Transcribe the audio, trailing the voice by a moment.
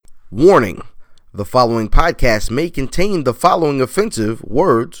Warning, the following podcast may contain the following offensive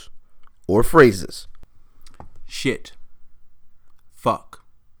words or phrases. Shit. Fuck.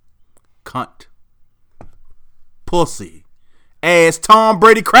 Cunt. Pussy. Ass Tom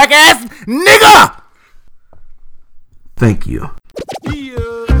Brady crack ass nigga! Thank you.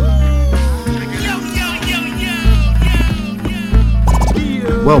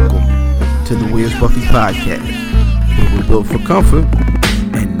 Welcome to the Where's Buffy podcast, where we're built for comfort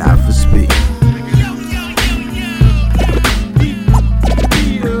and not for speed.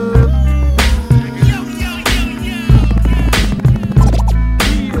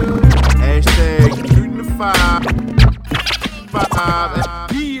 Hashtag shooting the five.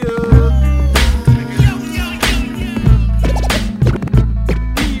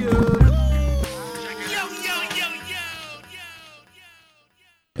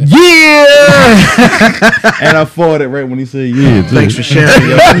 Yeah! And I fought it right when he said yeah. Thanks for sharing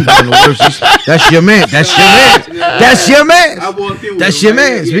your That's your man. That's your man. That's your man. That's your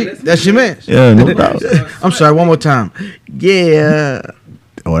man. That's your man. Yeah, no doubt. I'm sorry. One more time. Yeah.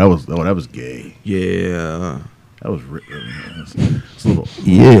 Oh, that was gay. Yeah. That was it's a little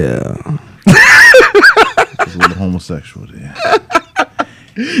Yeah. it's a little homosexual there.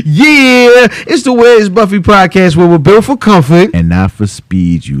 Yeah, it's the Where's Buffy podcast where we're built for comfort And not for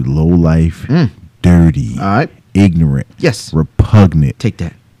speed, you low life, dirty, All right. ignorant, Yes. repugnant, Take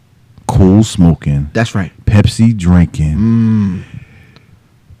that. cool smoking, That's right. Pepsi drinking,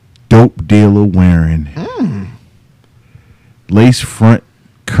 dope dealer wearing, lace front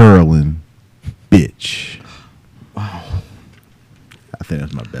curling, bitch. Wow. I think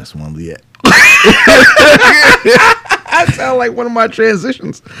that's my best one yet. I sound like one of my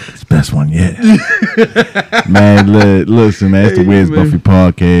transitions. It's the best one yet. Man, listen, man. It's the Where's Buffy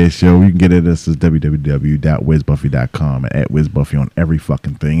podcast show. You can get at us at www.where'sbuffy.com and at Where's Buffy on every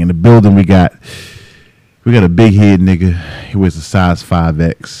fucking thing. In the building, we got a big head nigga. He wears a size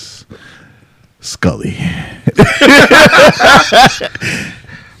 5X. Scully.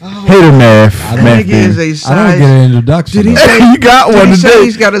 Hater Math. That nigga is a size. I don't get an introduction. Did he say You got did one he say today.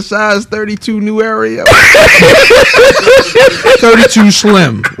 he's got a size 32 new area? 32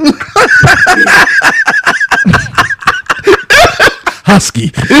 slim.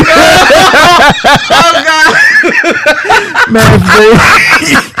 Husky. Oh God.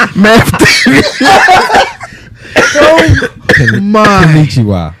 Math. Oh my.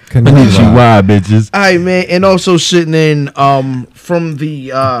 Konnichiwa. Konnichiwa, bitches. All right, man, and also sitting in from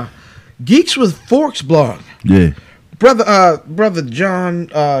the Geeks with Forks blog. Yeah. Brother John,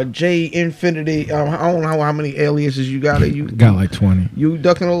 JInfinity. I don't know how many aliases you got. You Got like 20. You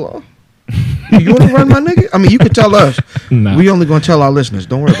ducking the law? You want to run, my nigga? I mean, you can tell us. Nah. We only gonna tell our listeners.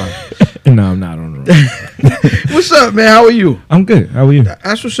 Don't worry about it. No, I'm not on the road. What's up, man? How are you? I'm good. How are you?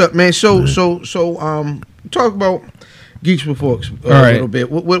 That's what's up, man. So, talk about Geeks with Forks a right. little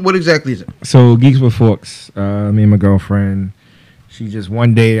bit. What exactly is it? So, Geeks with Forks, me and my girlfriend, she just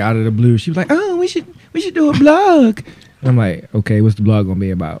one day out of the blue, she was like, oh, we should do a blog. And I'm like, okay, what's the blog going to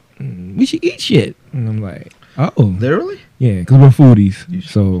be about? We should eat shit. And I'm like, oh. Literally? Yeah, because we're foodies.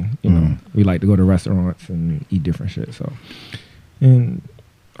 So, you know, we like to go to restaurants and eat different shit. So, and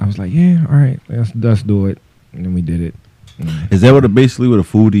I was like, yeah, all right, let's do it. And then we did it. Is that what a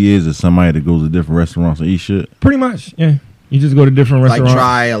foodie is? Is somebody that goes to different restaurants and eat shit? Pretty much, yeah. You just go to different Like restaurants.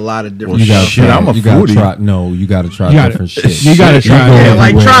 try a lot of different Well, You gotta shit, try, I'm a you gotta foodie. try. No, you gotta try different shit. You gotta try. Yeah,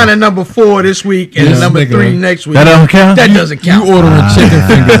 like everywhere. trying a number 4 this week and Yes, a number nigga. 3 next week. That don't count? That doesn't count. You ordering chicken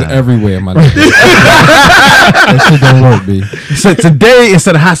fingers everywhere, my nigga. That shit don't work, B. So today,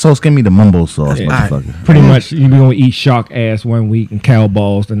 instead of hot sauce, give me the mumbo sauce, Yeah. motherfucker. Pretty much, you gonna eat shark ass one week and cow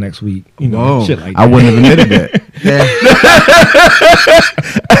balls the next week. You know, Whoa. shit like that. I wouldn't have admitted that. Yeah.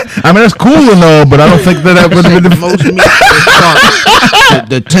 I mean, that's cool and all, but I don't think that would have been The the most meat is shark.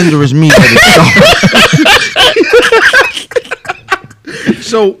 The tenderest meat that is shark.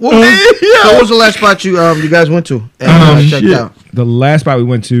 So what was the last spot you guys went to and checked out? The last spot we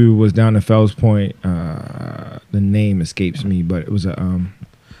went to was down in Fells Point. The name escapes me, but it was a All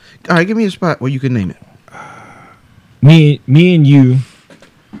right, give me a spot where you can name it. me and you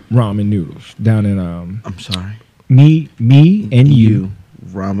ramen noodles down in I'm sorry. me and you.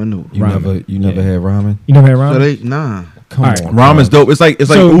 Ramen noodle. You ramen. You never had ramen? You never had ramen? So they nah. Come All right. on. Ramen's dope. It's like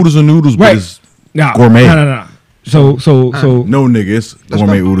So- oodles and noodles, but Right. it's Nah, gourmet. No. So no nigga. It's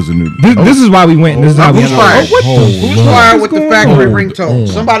gourmet oodles and noodles. this is why we went. And this is how we Who's ended up. fired? Who's fired with the going factory on? ringtone?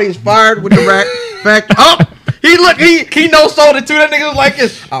 Somebody is fired with the factory. Oh, he no sold it too. That nigga was like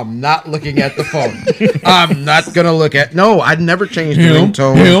this. I'm not looking at the phone. I'm not gonna look at. No, I never changed the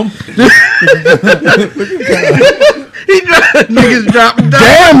ringtone. Niggas dropping down.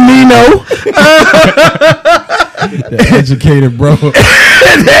 Damn, Nino. The educated bro.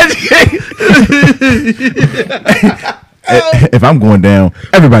 If I'm going down,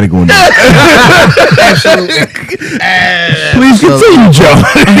 everybody going down. Please continue,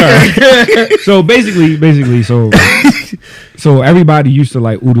 Joe. So basically, so everybody used to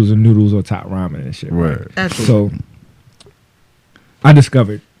like oodles and noodles or top ramen and shit. Right. Absolutely. So I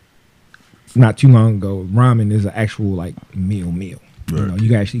discovered not too long ago, ramen is an actual like meal. Right. You know, you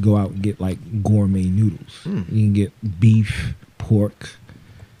can actually go out and get like gourmet noodles. You can get beef, pork,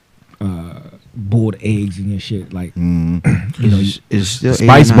 boiled eggs and your shit. Like, you know, it's still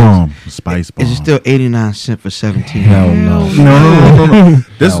Spice bomb. Spice bomb. Is it still 89 cents for 17? Hell no. No.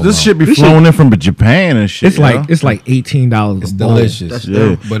 This shit be flown in from Japan and shit. It's like $18. It's a bowl. delicious.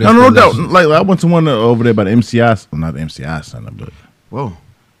 Yeah. But no doubt. Like I went to one over there by the MCI, well, not the MCI center, but Whoa.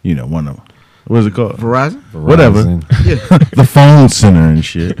 you know, one of them. What is it called? Verizon? Whatever. The phone center and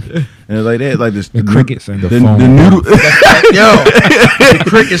shit. And it's like that, like this. The cricket center. The noodle. Yo, the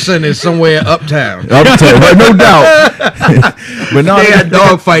cricket center is somewhere uptown. Uptown, right, no doubt. But no, They got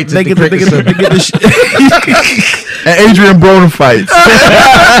dog fights at the cricket center. They get the shit. And Adrian Broner fights.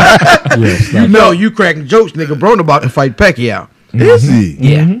 You know, you cracking jokes, nigga. Broner about to fight Pacquiao. Is he?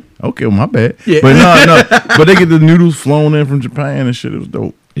 Yeah. Okay, well, my bad. Yeah. But no. But they get the noodles flown in from Japan and shit. It was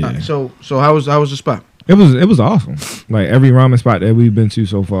dope. Yeah. So how was the spot? It was awesome. Like every ramen spot that we've been to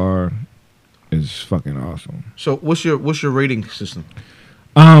so far is fucking awesome. So what's your rating system?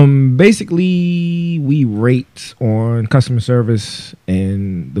 Basically we rate on customer service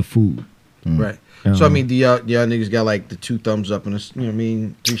and the food. Right. So I mean, do y'all niggas got like the 2 thumbs up and you know what I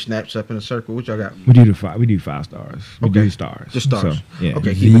mean, 3 snaps up in a circle? What y'all got? We do 5 stars. We Okay. do stars. Just stars. So, yeah.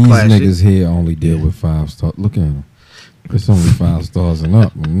 Okay, keep These it classy. niggas here only deal with 5 stars. Look at them. It's only 5 stars and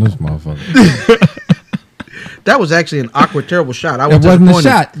up in this motherfucker. That was actually an awkward, terrible shot. I was That wasn't a disappointed.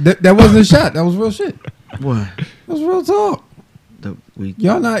 shot. That wasn't a shot. That was real shit. What? That was real talk.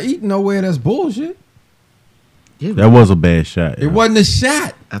 Y'all not eating nowhere that's bullshit. Yeah, That was a bad shot. It wasn't a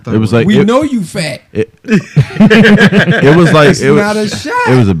shot. I thought It was like We know you fat. it was like It's not a shot.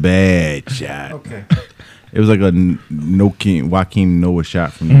 It was a bad shot. Okay. It was like a Joaquin Noah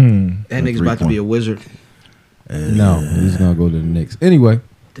shot from that nigga's about to be a wizard. No, he's gonna go to the Knicks. Anyway,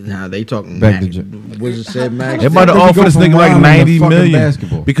 Nah, they talking Back Max. to Wizard said Max. They about to We offer go this from nigga like ramen to 90 fucking million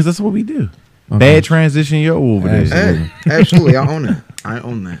basketball. because that's what we do. Okay. Bad transition, yo over there. Absolutely. Absolutely, I own that. I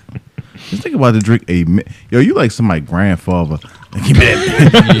own that. Just think about to drink yo. You like somebody's grandfather. Give me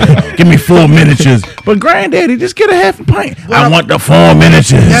that. Give me 4 miniatures. But granddaddy, just get a half a pint. I want the 4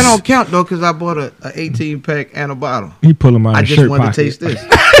 miniatures. That don't count though, because I bought a 18 pack and a bottle. He pull them out I of his just shirt wanted pocket. to taste this.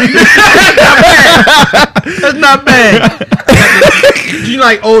 That's not bad. You know,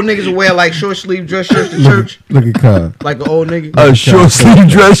 like old niggas will wear like short sleeve dress shirts to church, Look at Cub. like an old nigga. A short sleeve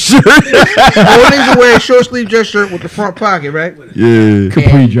dress shirt. Old niggas will wear a short sleeve dress shirt with the front pocket, right? Yeah.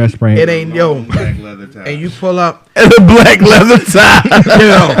 Capri dress brand. It ain't yo. And you pull up, And a black leather tie.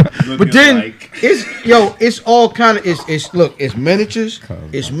 yo. But then it's all kind of it's look, it's miniatures,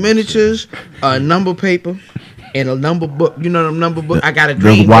 number paper. And a number book, you know the number book. I got a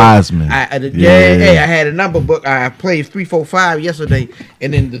dream. Wiseman. I Yeah. had a number book. I played 345 yesterday,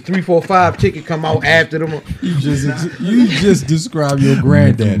 and then the 345 ticket come out after them. You just described your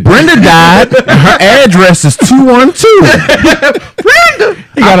granddaddy. Brenda died. And her address is 212. Brenda,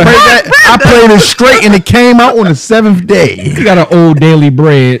 I played it straight, and it came out on the 7th day. He got an old daily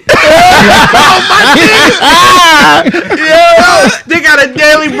bread. yo, they got a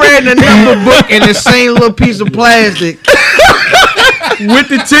daily bread and a number book and the same little piece of plastic with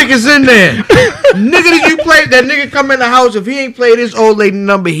the tickets in there. Nigga, did you play that nigga come in the house? If he ain't played his old lady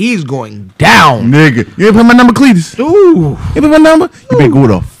number, he's going down. Nigga, you ain't put my number, Cletus? Ooh. You put my number? You better go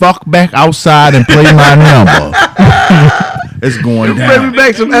the fuck back outside and play my number. It's going Bring down. me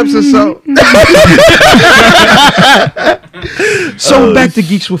back some Epsom salt. So back to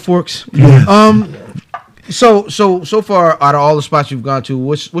Geeks with Forks. So far out of all the spots you've gone to,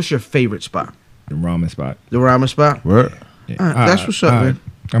 what's your favorite spot? The ramen spot. The ramen spot? Word. Yeah. That's what's up, man.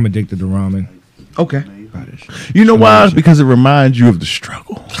 I'm addicted to ramen. Okay. You know why? Because it reminds you of the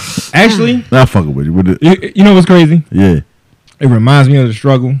struggle. Actually, Nah, fucking with you. With it. you know what's crazy? Yeah. It reminds me of the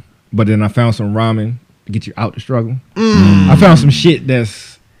struggle, but then I found some ramen to get you out the struggle. I found some shit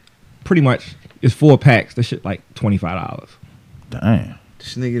that's pretty much, it's 4 packs. That shit like $25. Damn.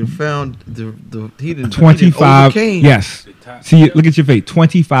 This nigga found the he didn't 25. overcame. Yes. See, look at your face.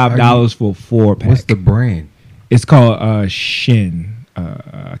 $25 for 4 packs. What's the brand? It's called Shin.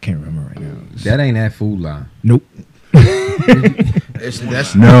 I can't remember right now. That ain't that food line. Nope. That's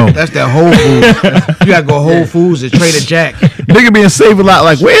that Whole Foods. You gotta go Whole Foods and Trader Jack. Nigga being saved a lot.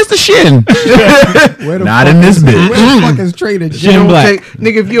 Like, where's the shin? Not in this bitch. Where the fuck is Trader Jack?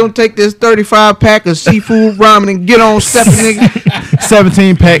 Nigga, if you don't take this 35 pack of seafood ramen and get on stepping, nigga.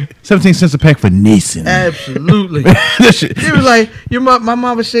 17 cents a pack for Nissan. Absolutely. It was like, my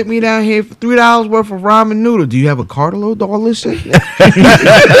mama sent me down here for $3 worth of ramen noodle. Do you have a car to load all this shit?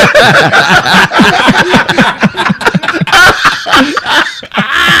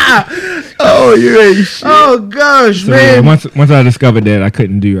 Oh, you ain't shit. Oh gosh, So man. once I discovered that I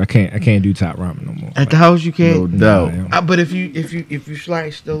can't do top ramen no more. At the house you can't. No. But if you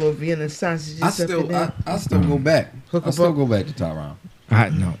slice the little Vienna sausages, I still go back. Hook I up. still go back to top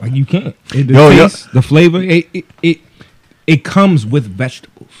ramen. No, like you can't. The flavor, it comes with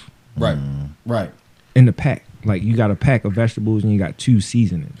vegetables Right. in the pack. Like you got a pack of vegetables and you got 2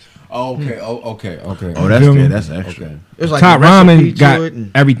 seasonings. Oh, okay. Oh, that's good. That's extra. Okay. It was like Top a recipe ramen to got it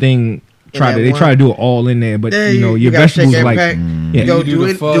and everything. They try to do it all in there, but your you gotta shake vegetables that like pack. yeah. Yo, You do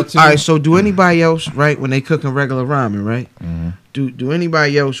the pho, too? all right. So do anybody else, right, when they cooking regular ramen, right? Do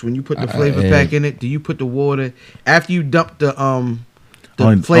anybody else when you put the flavor pack in it? Do you put the water after you dump the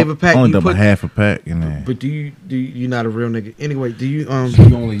flavor pack? Only You dump put a half a pack in there. But do you not a real nigga? Anyway, do you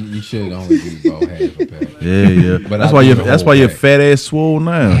You should only do about half a pack. Yeah. But That's I why do your the that's whole why your pack. fat ass swole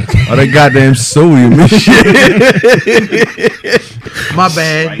now. All that goddamn sodium and shit. my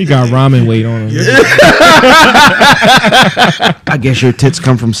bad. He got ramen weight on him. I guess your tits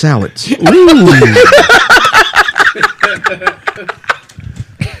come from salads.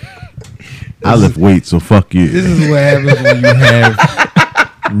 I lift weights, so fuck you. This is what happens when you have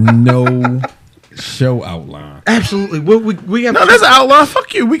no show outline. Absolutely. We have No, there's an outline.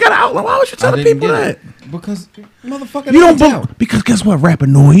 Fuck you. We got an outline. Why would you tell I the didn't people get that? it because motherfucker, You don't tell. because guess what?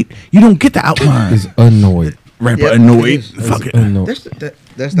 Rapanoid. You don't get the outline. It's annoyed. Rapanoid. Fuck it. Annoyed.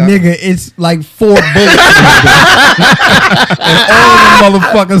 that's not Nigga, it's like 4 bullets. And all the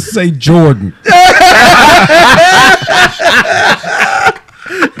motherfuckers say Jordan.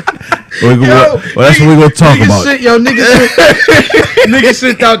 Well, that's what we're gonna talk about. Niggas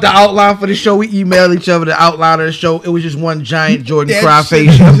sent out the outline for the show. We emailed each other the outline of the show. It was just one giant Jordan cry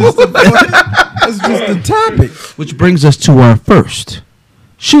face. That's just the topic. Which brings us to our first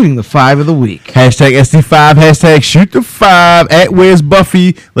shooting the 5 of the week. Hashtag SD5. Hashtag shoot the 5. At Where's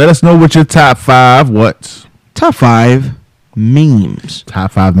Buffy? Let us know what your top 5. What? Top 5 memes.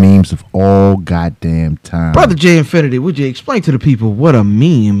 Top 5 memes of all goddamn time. Brother JInfinity, would you explain to the people what a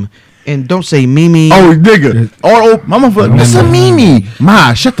meme? And don't say Mimi. Oh, nigga. Oh, my motherfucker. What's a Mimi?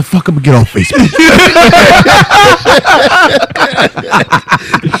 Ma, shut the fuck up and get off Facebook.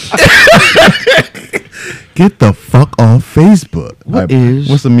 Get the fuck off Facebook.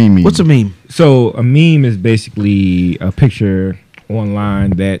 What's a Mimi? What's a meme? So a meme is basically a picture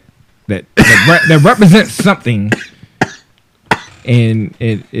online that represents something, and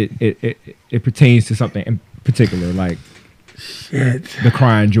it pertains to something in particular, like the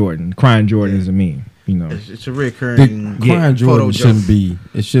crying Jordan. Crying Jordan is a meme. You know, It's a recurring Crying Jordan shouldn't be.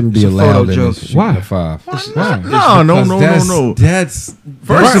 It shouldn't be It's a allowed photo in joke. this Why? the 5. Why? No. That's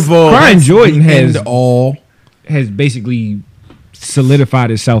First of all, Crying Jordan has all. basically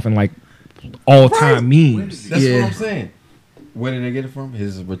solidified itself in like all time memes. That's Yeah. what I'm saying. Where did they get it from?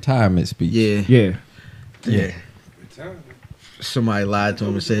 His retirement speech. Yeah. Yeah. Somebody lied to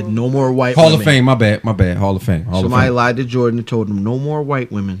him and said no more white Hall women. of Fame. My bad. Hall of Fame. Somebody lied to Jordan and told him no more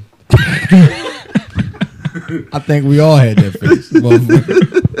white women. I think we all had that face.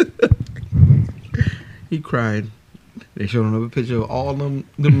 He cried. They showed another picture of all them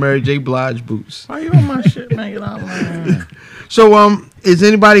Mary J. Blige boots. why you on my shit, man? Get out, man. So is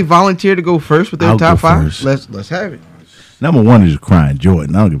anybody volunteer to go first with their I'll top go 5? first. Let's have it. Number 1 is Crying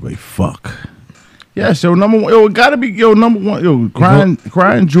Jordan. I don't give a fuck. Yeah, so number 1, it gotta be number 1,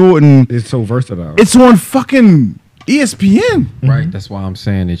 Crying Jordan. It's so versatile. It's on fucking ESPN. Right. That's why I'm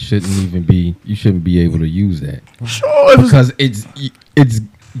saying it shouldn't even be. You shouldn't be able to use that Sure, because it's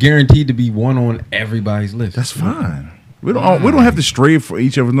guaranteed to be one on everybody's list. that's fine. We don't have to stray for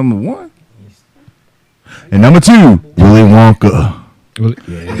each of number 1. And number 2, Willy Wonka.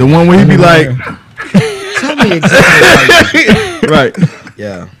 The one where he be like, Tell me exactly. right.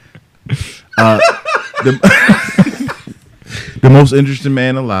 Yeah. The most interesting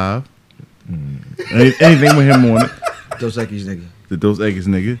man alive. Anything with him on it. Dos Equis nigga. The Dos Equis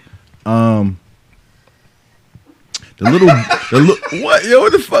nigga.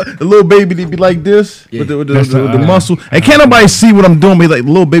 What the fuck? The little baby, they be like this with the muscle. And can't nobody see what I'm doing. But like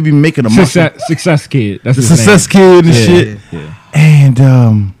the little baby making a muscle. Success kid. That's The his success name. kid and shit. Yeah.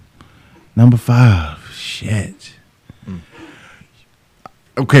 And number 5, shit.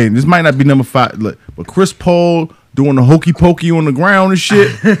 okay, this might not be number 5, look, but Chris Paul doing the hokey pokey on the ground and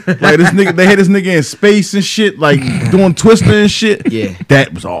shit. Like this nigga, they had this nigga in space and shit, like doing twister and shit. Yeah,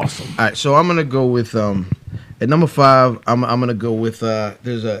 that was awesome. All right, so I'm gonna go with at number 5. I'm gonna go with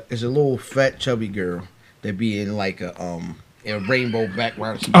there's a little fat chubby girl that be in like a rainbow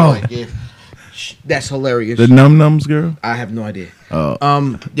background. She like this. That's hilarious. The Num Nums girl. I have no idea. Oh.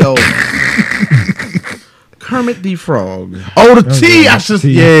 Yo. Kermit the Frog. Oh, the tea. I just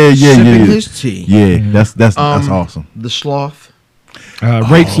Sipping his tea. Yeah, that's awesome. The Sloth.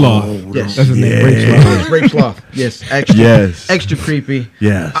 Rape Sloth. Yes. That's his name. Rape Sloth. Rape Sloth. Yes. Extra. Yes. Extra creepy.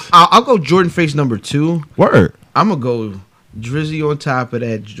 Yes. I'll go Jordan Face number 2. Word. I'm gonna go Drizzy on top of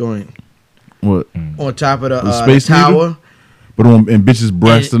that joint. What? On top of the space tower. Needle? But on and bitches'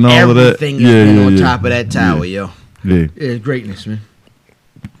 breasts and all of that. Everything is on top of that tower, yo. Yeah. It's greatness, man.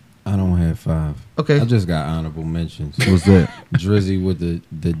 I don't have 5. Okay. I just got honorable mentions. What's that? Drizzy with the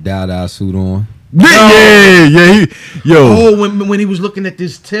Dada suit on. Yeah. Oh, when he was looking at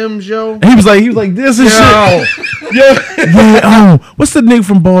this Tim's, yo. And he was like this and shit. Yeah. What's the nigga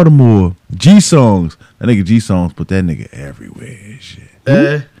from Baltimore? G Songs. That nigga G Songs put that nigga everywhere and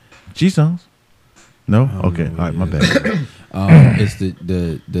shit. G Songs. No. Okay. All right. My bad. It's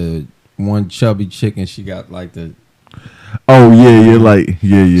the one chubby chicken. She got like the. Oh yeah.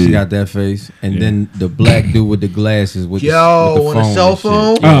 She got that face, and then the black dude with the glasses with the on the cell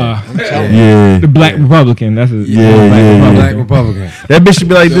phone. Yeah. The Black Republican. That's a Black Republican. That bitch should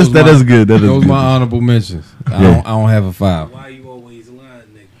be like this. That is good. That is those good. my honorable mentions. I don't have a 5. Why you always lying,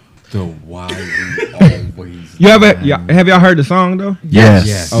 nigga? The why you always. Have y'all heard the song though?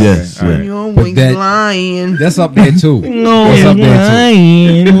 Yes. Okay. Yes. All right. You always that- lying. That's up there too. That's up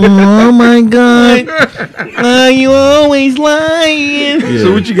there too. Oh my God. You always lying.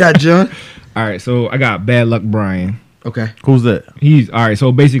 So what you got, John? All right, so I got Bad Luck Brian. Okay. Who's that? He's all right.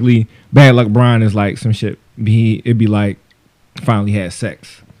 So basically, Bad Luck Brian is like some shit. It'd be like finally had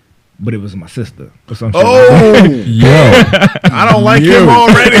sex, but it was my sister or some shit. Yo, I don't like him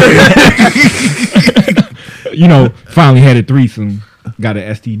already. You know, finally had a threesome, got an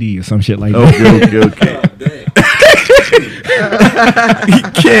STD or some shit like that. Okay. He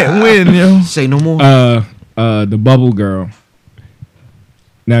can't win, yo. Say no more. The Bubble Girl.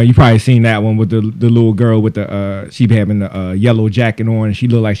 Now you probably seen that one with the little girl with the she having the yellow jacket on. And she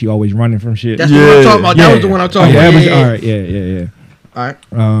looked like she always running from shit. That's the one I'm talking about. That was the one I'm talking about. All right, yeah. All right.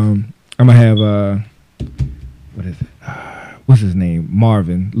 I'm gonna have what is it? What's his name?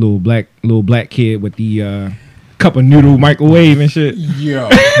 Marvin, little black kid with the cup of noodle microwave and shit. Yo.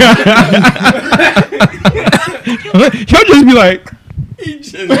 He'll just be like,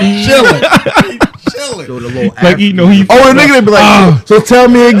 chilling. So the little like he the nigga that be like, so tell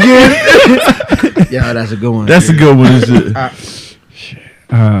me again. Yeah, that's a good one. That's a good one.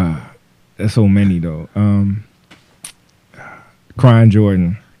 There's so many though. Crying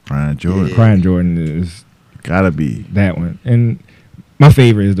Jordan. Crying Jordan. Crying Jordan is Gotta be. that one. And my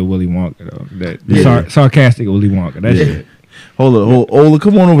favorite is the Willy Wonka though. That sarcastic Willy Wonka. That shit. Hold on,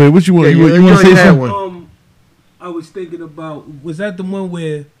 come on over here. What you want? You want to say something? I was thinking about, was that the one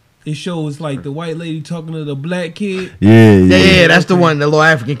where it shows like the white lady talking to the black kid? Yeah. That's the one, the little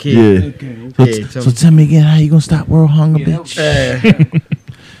African kid. Yeah. Okay. So tell me again, how you gonna stop world hunger, bitch?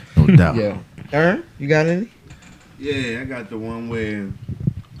 No doubt. Yeah. Aaron, you got any? Yeah, I got the one where.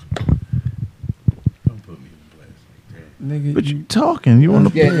 Don't put me in the place like that. Nigga, But you talking? You on the?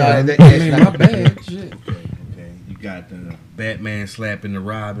 my bad. Shit. Okay. You got the Batman slapping the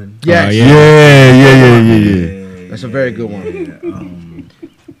Robin. Yes. Yeah. That's a very good one.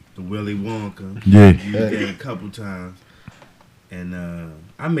 The Willy Wonka. Yeah. Used that a couple times. And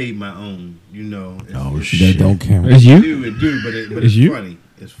I made my own, you know. Oh, That shit. don't count. It's you? It do, but It's it's you? funny.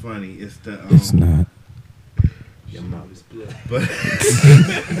 It's funny. It's the It's not. your mama's blood. But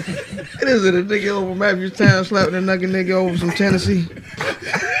It is a nigga over Matthew's Town slapping a nigga over from Tennessee.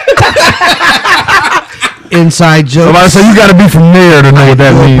 Inside joke. Somebody say you got to be from there to know what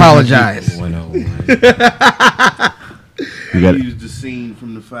that means. Apologize. you got used the scene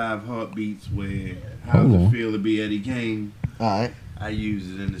from the 5 Heartbeats where how does it feel to be Eddie Kane? All right. I use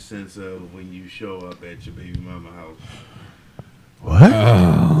it in the sense of when you show up at your baby mama house. What?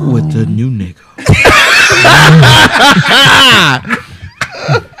 With the new nigga.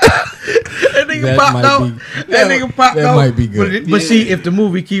 That nigga That popped might out. be- That nigga popped that out. might be good. But see, if the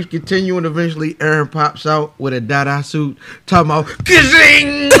movie keeps continuing, eventually Aaron pops out with a Dada suit, talking about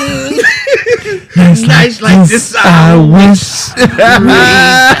kissing. Nice like this. I wish.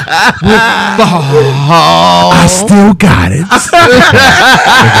 I still got it.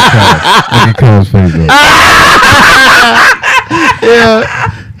 Yeah.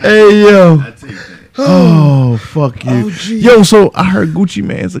 Hey yo. I take that. Oh fuck you. Yo, so I heard Gucci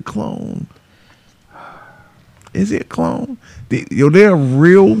Mane's a clone. Is he a clone?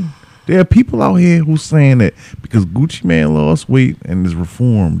 There are people out here who's saying that because Gucci Mane lost weight and is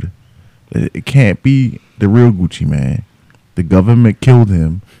reformed, it can't be the real Gucci Mane. The government killed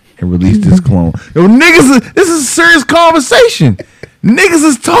him and released his clone. Yo, niggas, this is a serious conversation. Niggas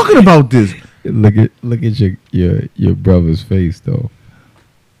is talking about this. Look at your brother's face though.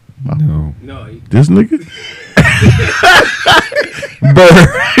 No. This nigga?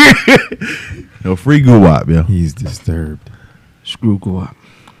 Bird. No, free Guwap, yo. He's disturbed. Screw Guwap.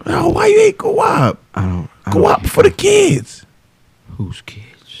 Oh, why you hate Guwap? I don't Guwap for the kids. Whose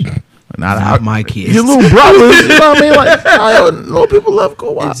kids? Not my kids. Your little brothers. You know what I mean? Like, little people love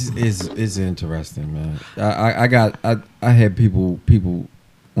Guwap. It's interesting, man. I had people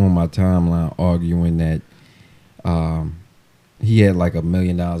on my timeline arguing that he had like $1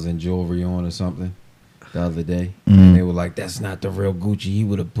 million in jewelry on or something the other day, and they were like, "That's not the real Gucci. He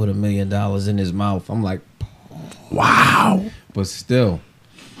would have put $1 million in his mouth." I'm like, Wow. but still,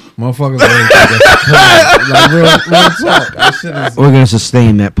 motherfuckers ain't like real talk. That shit is, We're gonna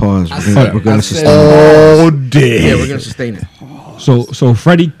sustain that pause. We're gonna sustain it. Oh, damn. Yeah, we're gonna sustain it. So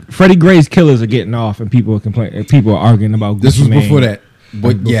Freddie Gray's killers are getting off, and people are complaining. People are arguing about Gucci this was Mane. before that,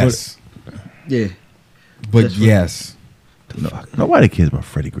 but Before yes, Yeah. but yes, No, nobody cares about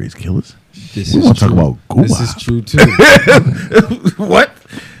Freddie Gray's killers. this We is want to talk true. about Guwap. This is true too. What?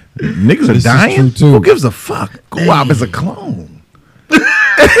 Niggas are This is dying? true, too. Who gives a fuck? Guwap is a clone.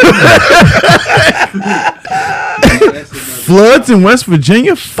 Floods in West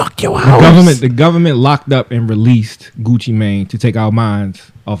Virginia? Fuck your house. The government locked up and released Gucci Mane to take our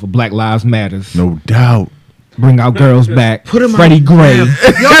minds off of Black Lives Matters. No doubt. Bring our girls back. Put 'em Freddie out. Gray. Y'all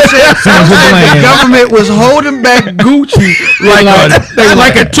said the government was holding back Gucci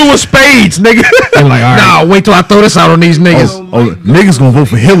like a two of spades, nigga. They're like, all right. Nah, wait till I throw this out on these niggas. Oh, niggas gonna vote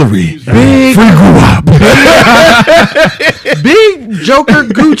for Hillary. Big- Free Guwap. Big Joker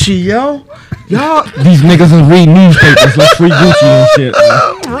Gucci, yo. Y'all These niggas is reading newspapers. Let's free Gucci and shit.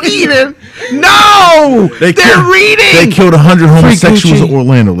 reading? No, they're reading. They killed 100 homosexuals Gucci. in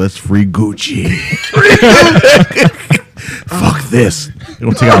Orlando. Let's free Gucci. Fuck this.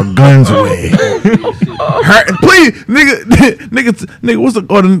 They're gonna take our guns away. Please, nigga, what's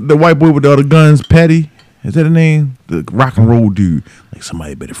the white boy with all the guns? Petty? Is that the name? The rock and roll dude. Like,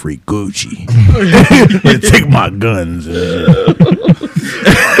 somebody better free Gucci. Better take my guns.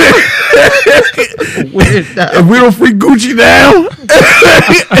 If we don't free Gucci now,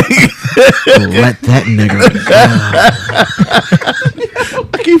 Let that nigga.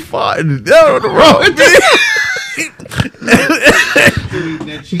 I keep fighting down on the road.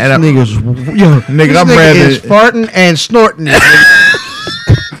 And I'm, Niggas, yo, nigga, I'm nigga rather is farting and snorting. This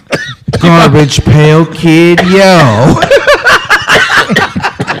garbage pail kid, yo.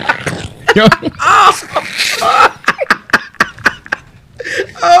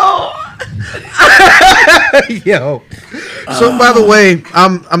 Yo. So by the way,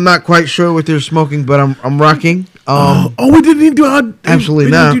 I'm not quite sure what they're smoking, but I'm rocking. we didn't even do our Absolutely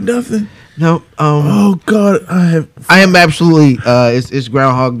we not. didn't do nothing. No. Oh God, I am absolutely. It's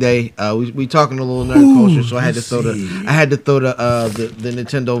Groundhog Day. We talking a little nerd culture, so I had to throw the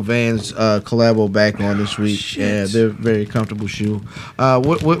Nintendo Vans collabo back on this week. Yeah, they're very comfortable shoe.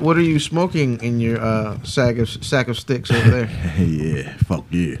 What are you smoking in your sack of sticks over there? Yeah, fuck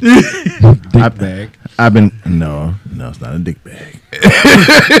yeah. Dick bag. I've been no, it's not a dick bag.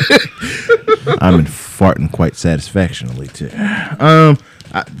 I've been farting quite satisfactionally too.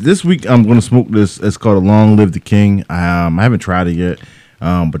 This week I'm gonna smoke this. It's called a Long Live the King. I haven't tried it yet,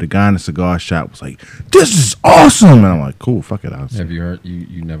 but the guy in the cigar shop was like, "This is awesome," and I'm like, "Cool, fuck it." Have you heard?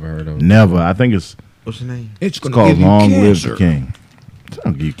 You never heard of it? Never. I think it's What's the name? It's called Long Live the King. It's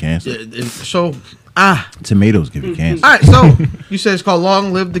not give you cancer. So Tomatoes give you cancer. all right. So you said it's called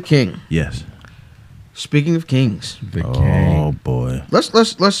Long Live the King. Yes. Speaking of kings, The Oh King. boy.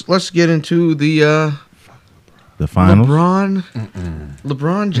 let's get into the The finals.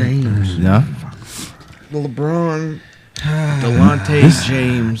 LeBron James. Yeah. The LeBron Delonte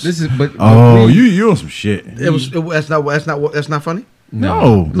James. This is but Oh, you on some shit. That's not funny.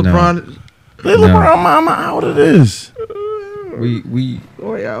 No. LeBron. Let LeBron mama out of this. we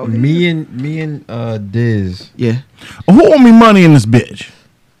me and Diz. Yeah. Who owe me money in this bitch?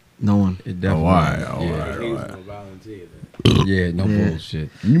 No one. It definitely. all right. Yeah, no bullshit.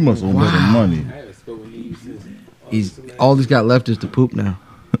 You must owe me the money. He's got left is the poop now.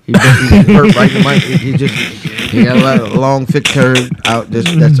 He's hurt right in the mic. He got a long thick turd out.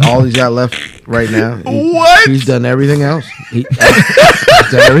 That's all he's got left. right now. What? He's done everything else. He's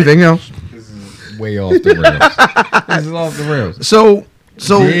done everything else. Way off the rails. This is off the rails. So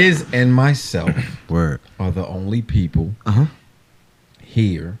Diz and myself Word. are the only people Uh-huh.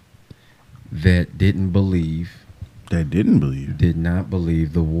 here that didn't believe, They didn't believe. did not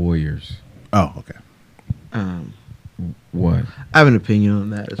believe the Warriors. Oh, okay. What? I have an opinion on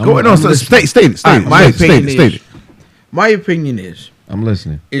that. Go ahead. No, state it. All right, my opinion State it. My opinion I'm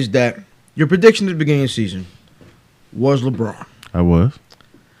listening. is that your prediction at the beginning of the season was LeBron. I was.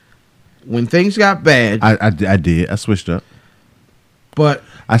 When things got bad, I did. I switched up. but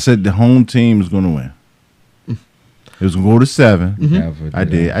I said the home team was going to win. It was going to go to 7. Never I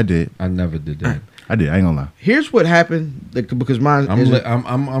did. I never did that. I did. I ain't gonna lie. here's what happened because mine. I'm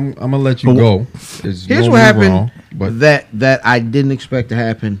gonna let you go. It's Here's no what way happened wrong, but that I didn't expect to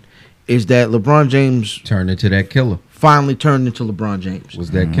happen is that LeBron James turned into that killer. finally turned into LeBron James.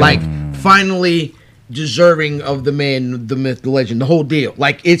 Was that killer? Like finally deserving of the man, the myth, the legend, the whole deal.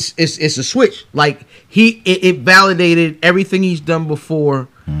 Like it's a switch. Like it validated everything he's done before.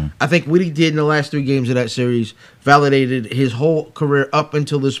 I think what he did in the last 3 games of that series validated his whole career up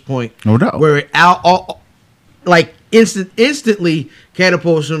until this point. No doubt. Where it instantly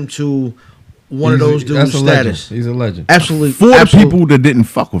catapults him to one of those dudes' That's a legend. status. He's a legend. Absolutely. For the people that didn't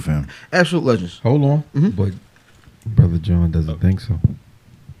fuck with him. Absolute legends. Hold on, but Brother John doesn't think so.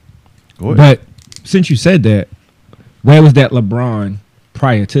 Go ahead. But since you said that, where was that LeBron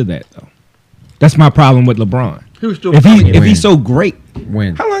prior to that though? That's my problem with LeBron. He was still If When? he's so great,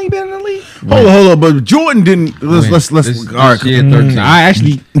 When? how long you been in the league? Hold on. But Jordan didn't. Let's. This All right. year 13. I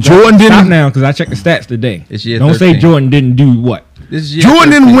actually Jordan stop didn't. now because I checked the stats today. It's year Don't say 13. Jordan didn't do what. This is year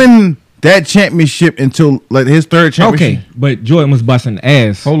Jordan 13. didn't win that championship until like his 3rd championship. Okay, but Jordan was busting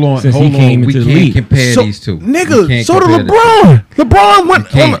ass. Hold on, since hold he came on. We into the can't league. compare So, these two. We nigga, can't so did compare the LeBron. LeBron went.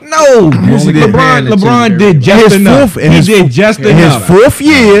 can't. No, Yes, he did. LeBron did In just his enough. fourth, in He his did fourth- just in his enough. 4th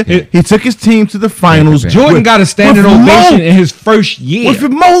year, It- he took his team to the finals. Jordan with- got a standing with ovation Mo- in his first year with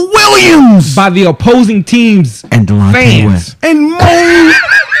Mo Williams by the opposing team's And Delonte fans. West. and Mo.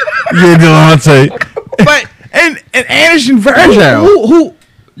 Yeah, Delonte. But And Anderson Virgil. Who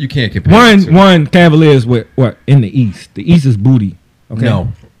You can't compare the two. one Cavaliers with what in the East? The East is booty. Okay.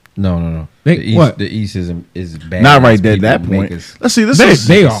 No. They- The East, what? the East is bad. Not as right there at people that make point. us- Let's see. This They, is.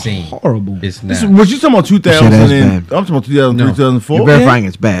 they are scene. horrible. It's This not. is what you talking about? 2000 that's and bad. I'm talking about 2003, No. 2004. you're verifying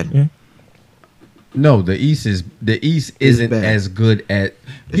it's bad. Yeah. No, the East isn't bad. as good at.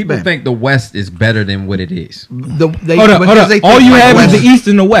 People bad. think the West is better than what it is. Hold up. All you have is the East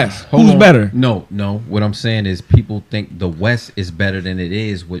and the West. Hold Who's on. better? No. What I'm saying is people think the West is better than it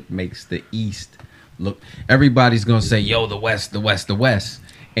is, what makes the East look. Everybody's gonna say, "Yo, the West,"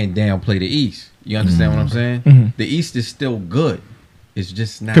 and downplay the East. You understand what I'm saying? The East is still good. It's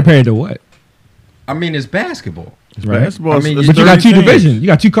just not. Compared to what? I mean, it's basketball. Right. Basketball, I mean, it's But you got 30 two teams. divisions. You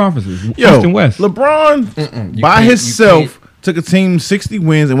got 2 conferences. Yo, East and West. LeBron You by can't- himself took a team 60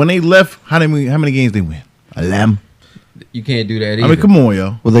 wins, and when they left, how many games they win? 11. You can't do that either. I mean, come on,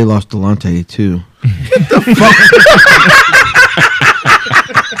 yo. Well, they lost Delonte too.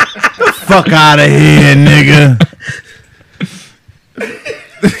 Fuck out of here, nigga.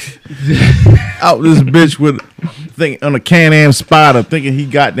 Out this bitch with on a Can-Am Spider thinking he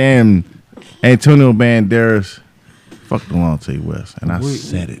goddamn Antonio Banderas. Fuck Delonte West, and I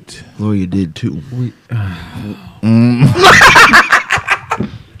said it. Lawyer did too.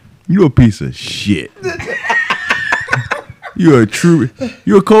 You a piece of shit. You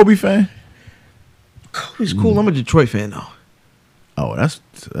a Kobe fan? He's cool. I'm a Detroit fan though. Oh, that's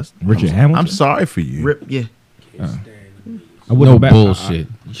Richard I'm Hamilton? sorry for you. Rip, yeah. I wouldn't No bet- bullshit.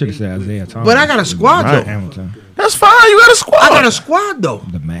 You should have said Isaiah Thomas. But I got a squad Right. though. Hamilton. That's fine. You got a squad. I got a squad though.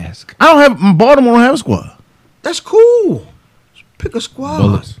 The mask. I don't have Baltimore. Don't have a squad. That's cool. Pick a squad.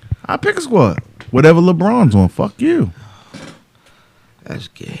 Bullets. I pick a squad. Whatever LeBron's on. Fuck you. That's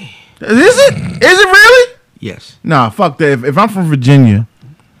gay. Is it? Is it really? Yes. Nah, fuck that. If I'm from Virginia,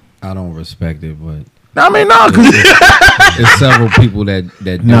 I don't respect it, but I mean, nah, cause there's several people that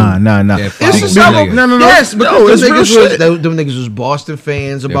do. Nah. that follow It's the a several- niggas. No. Yes, No, because it's them real niggas, shit. them niggas was Boston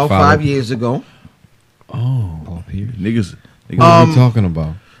fans about follow- 5 years ago. Oh, niggas. what are we talking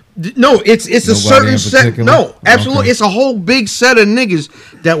about? No, it's a Nobody certain in set. particular? No, absolutely. Okay. It's a whole big set of niggas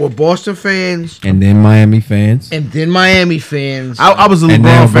that were Boston fans And then Miami fans. and then Miami fans. I was a And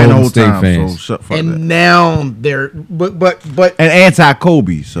now LeBron fan the Golden whole State time. fans. So shut fuck and that. now they're but And anti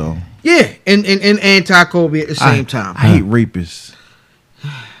Kobe. So yeah, and anti Kobe at the same time. I hate rapists.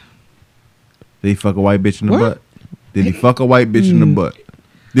 Did he fuck a white bitch in the What? butt? Did he fuck a white bitch in the butt?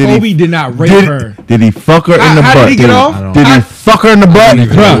 Kobe did not rape her. Did he fuck her in the How butt? did he get off? Did he fuck her in the butt? I don't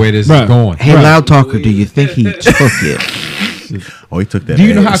even know where this is going. Hey, loud talker, do you think he took it? Oh, he took that. Do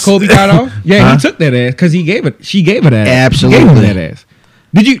you know how ass. Kobe got off? Yeah, he took that ass because he gave it. She gave it that ass. Absolutely. She gave him that ass.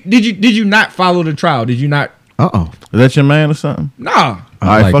 Did you not follow the trial? Did you not? Uh-oh. Is that your man or something? Nah. All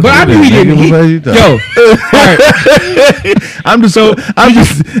right, like fuck But I you knew he then, didn't. nigga. What you talking?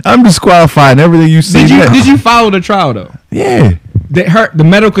 Yo, I'm disqualifying everything you said. did you follow the trial though? Yeah. The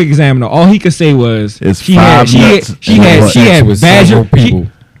medical examiner, all he could say was It's she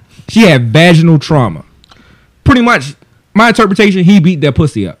had vaginal trauma. Pretty much, my interpretation, he beat that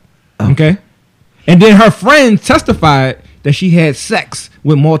pussy up. Okay, and then her friend testified that she had sex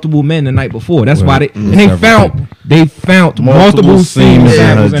with multiple men the night before. That's why they found multiple semen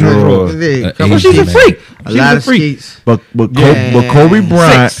samples in her drawers. So she's a freak. A lot of skeets. But Kobe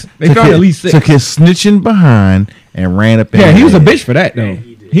Bryant They found at least 6. took his snitching behind and ran up in Yeah, her he was a ass. bitch for that though.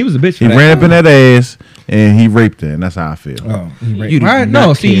 He was a bitch for He that. ran up in that ass and he raped her, and that's how I feel. Oh, he raped. You do Right? not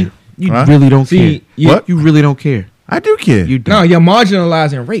No, see, care. You Huh? really don't See, care. you- What? You really don't care. I do care. You do. no, you're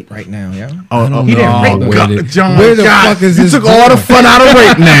marginalizing rape right now, yo. Oh, He didn't rape her. Where the fuck is this? You took all the fun out of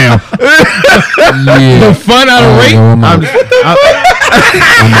rape now. The fun out of rape.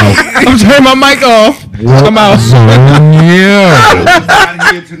 I'm turning my mic off. I'm out.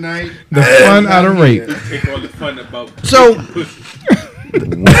 Yeah. Here tonight. The fun out of rape. Take all the fun about. So,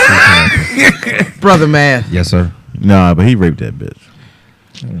 brother Matth, Yes, sir. Nah, but he raped that bitch.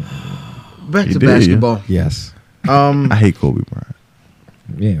 back He to did, yeah. basketball. Yes. I hate Kobe Bryant.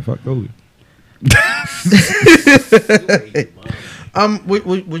 Yeah, fuck Kobe.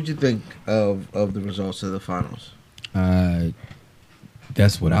 What'd you think of the results of the finals?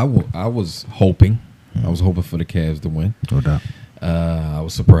 That's what I was hoping. I was hoping for the Cavs to win. No doubt. I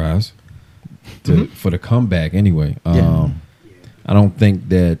was surprised for the comeback. Anyway, Yeah. I don't think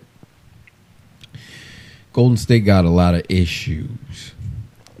that Golden State got a lot of issues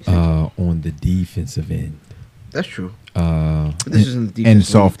on the defensive end. That's true. This isn't the defensive And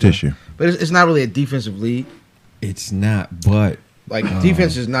soft league, tissue. but it's not really a defensive league. It's not, but Like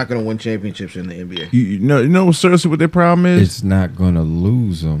defense is not going to win championships in the NBA. You know seriously what their problem is? it's not gonna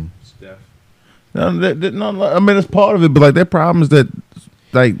lose them. No, I mean it's part of it, but like their problem is that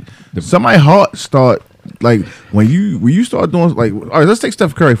like somebody heart start like when you start doing like all right, let's take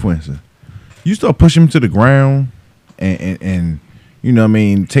Steph Curry for instance. You start pushing him to the ground and you know what I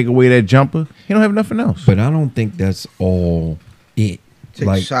mean, take away that jumper, he don't have nothing else. But I don't think that's all it.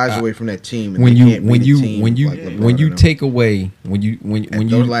 Take size away from that team. And When they you can't when beat a you team when you like LeBron when you and them. take away when you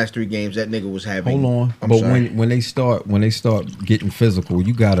those last 3 games, that nigga was having. hold on, I'm but sorry. when they start getting physical,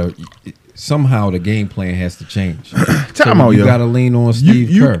 you gotta somehow the game plan has to change. Time out, you yo. gotta lean on Steve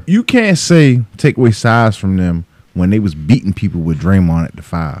Kerr. You can't say take away size from them when they was beating people with Draymond at the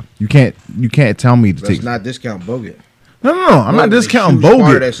 5. You can't tell me to let's take. not discount Bogut. No. I'm not Bogut was a discounting huge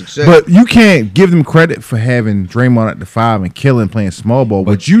part of that Bogut, success. but you can't give them credit for having Draymond at the 5 and killing playing small ball.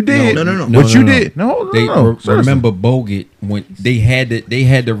 What you did? No. What you did? No. Seriously. Remember Bogut when they had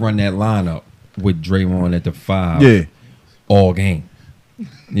to run that lineup with Draymond at the 5 Yeah. all game.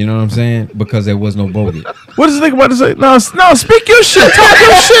 You know what I'm saying? Because there was no Bogut. What is this nigga about to say? No. Speak your shit. Talk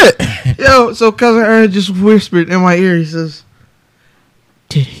your shit. Yo, so cousin Aaron just whispered in my ear. He says,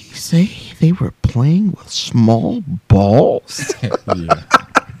 "Did he say they were playing with small balls?" Yeah.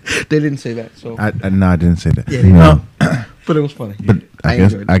 They didn't say that. So, I didn't say that. yeah, they No. but it was funny. But I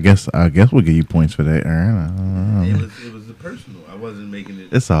enjoyed it. guess we'll give you points for that, Aaron. It was personal. I wasn't making it.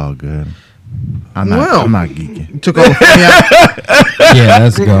 It's all good. I'm Well. not geeking. Took all the funny out. Yeah,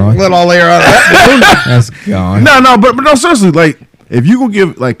 that's gone. Let all air out of that. That's gone. No, but no, seriously, like if you gonna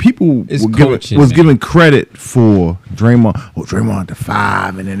give like people It's was coaching, man. giving credit for Draymond, Draymond at the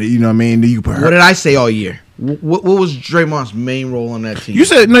 5, and then you know what I mean. Then you put What did I say all year? What was Draymond's main role on that team? you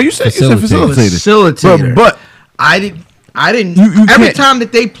said facilitator. Facilitator. But I didn't. You every can't- time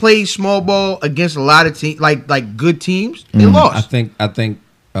that they played small ball against a lot of teams, like good teams, they lost. I think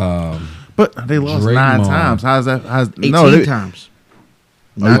but they lost Draymond. 9 times. How's that? 18 times.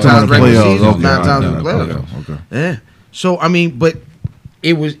 Oh, 9 you talking times about the regular playoffs, season, okay. 9 times in the Okay, playoffs. Okay. Yeah. So I mean, but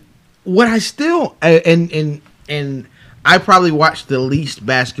it was what I still and I probably watched the least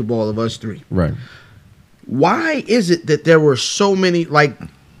basketball of us 3. right. Why is it that there were so many like?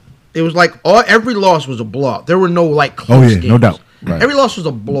 It was like every loss was a blowout. There were no like close Oh, yeah, games. no doubt. Right. Every loss was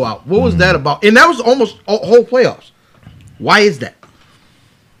a blowout. What was that about? And that was almost whole playoffs. Why is that?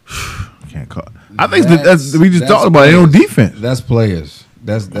 Can't call. I think that's we just talked about it. Ain't no defense. That's players.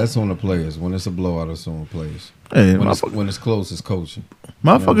 That's on the players. When it's a blowout, it's on the players. Hey, When it's close, it's coaching.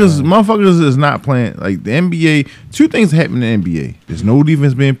 Motherfuckers is not playing like the NBA. Two things happen in the NBA. There's no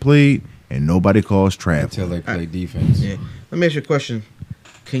defense being played, and nobody calls travel Until they play defense. Yeah. Let me ask you a question.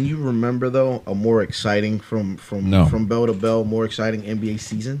 Can you remember though a more exciting from bell to bell, more exciting NBA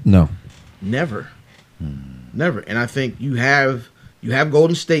season? No. Never. Never. And I think you have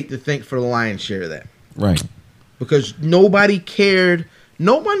Golden State to thank for the lion's share of that. Right. Because nobody cared.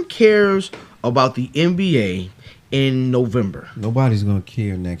 No one cares about the NBA in November. Nobody's gonna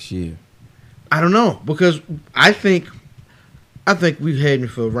care next year. I don't know, because I think we're heading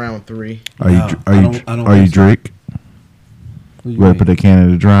for round 3. Are I you Drake? Who you Ready to mean? put the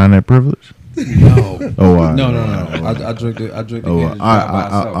Canada Dry on that privilege? No. Oh, all right. No. I drink the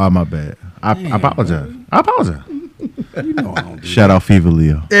Oh, my bad. I apologize. You know I don't do Shout out Fever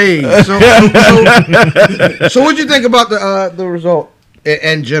Leo. Hey, so what'd you think about the result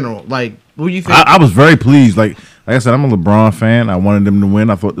in general? Like, what do you think? I was very pleased. Like I said, I'm a LeBron fan. I wanted them to win.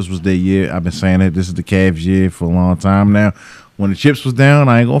 I thought this was their year. I've been saying it. This is the Cavs' year for a long time now. When the chips was down,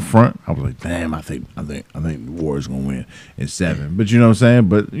 I ain't gonna front. I was like, damn, I think the Warriors gonna win in 7. But you know what I'm saying?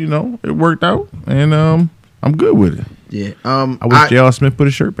 But you know, it worked out, and I'm good with it. Yeah. I wish J.R. Smith put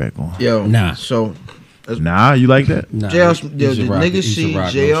his shirt back on. Yo. Nah. So. Nah, you like that? Nah, J.R. he Smith, should the rock it. nigga He should see rock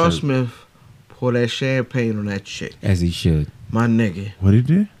no J.R. shirt. Smith pour that champagne on that chick. As he should. My nigga. What he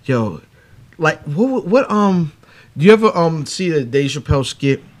did? Yo, like what do you ever see the Dave Chappelle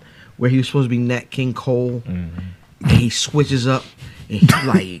skit where he was supposed to be Nat King Cole and he switches up and he's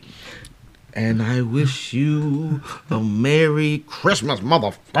like, and I wish you a Merry Christmas,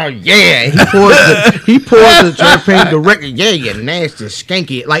 motherfucker. Yeah. He pours the champagne directly. Yeah, you nasty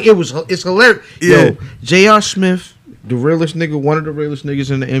skanky. Like it's hilarious. Yeah. Yo, J.R. Smith, the realest nigga, one of the realest niggas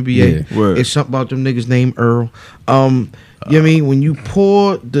in the NBA. Yeah. Word. It's something about them niggas named Earl. You know what I mean? When you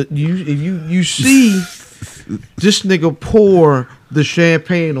pour if you see this nigga pour the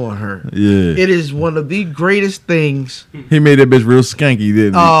champagne on her. Yeah. It is one of the greatest things. He made that bitch real skanky,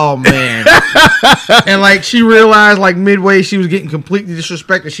 didn't he? Oh man. And like she realized like midway she was getting completely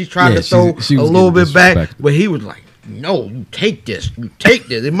disrespected. She tried to throw she a was little getting bit back, disrespected. but he was like, "No, you take this. You take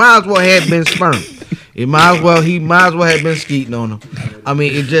this." It might as well have been sperm. He might as well have been skeeting on him. I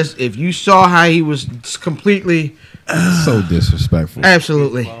mean, it just if you saw how he was completely So disrespectful.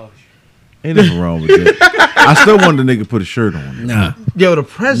 absolutely. Ain't nothing wrong with that. I still want the nigga to put a shirt on. Nah. Yo, the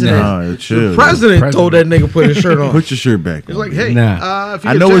president. Nah, chill. The president told that nigga put his shirt on. Put your shirt back He's on. like, hey, Nah. if you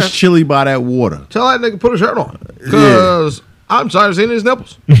I get know it's chance, chilly by that water. tell that nigga put a shirt on. Because I'm tired of seeing his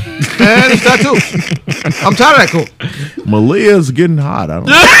nipples. And his tattoo. I'm tired of that cool. Malia's getting hot. I don't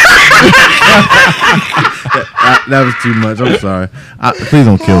know. that was too much. I'm sorry. Please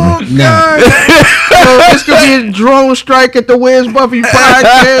don't kill me. God. Yo, this could be a drone strike at the Wiz Buffy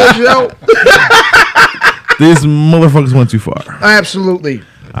podcast, yo. These motherfuckers went too far. Absolutely.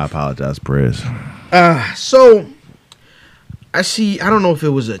 I apologize, Perez. So, I don't know if it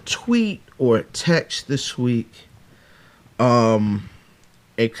was a tweet or a text this week.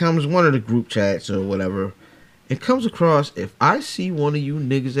 It comes one of the group chats or whatever. It comes across, if I see one of you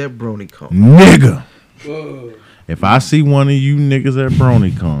niggas at BronyCon. Nigga. If I see one of you niggas at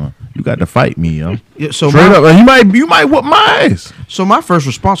BronyCon, you got to fight me, yo. Yeah, so Straight up. You might whoop my ass. So my first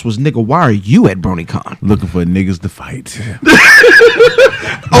response was, nigga, why are you at BronyCon? Looking for niggas to fight.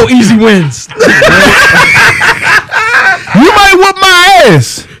 Oh, easy wins. You might whoop my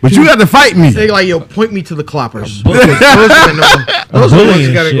ass, but you got to fight me. They like, yo, point me to the cloppers. Those are the ones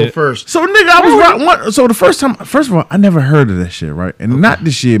you gotta go first. So nigga, I was right. So the first of all, I never heard of that shit, right? And not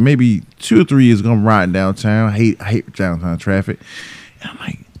this year, maybe 2 or 3 years ago, I'm riding downtown. I hate downtown traffic. And I'm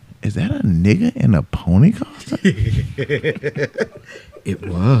like, is that a nigga in a pony costume? It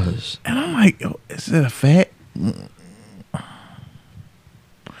was. And I'm like, yo, is it a fat?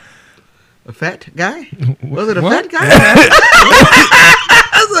 A fat guy? Was it a fat guy?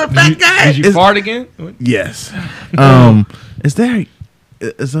 Was it a fat guy? Did you fart again? Yes. Is there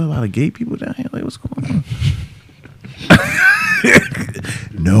a lot of gay people down here? Like, what's going on?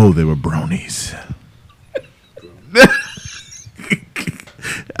 No, they were bronies.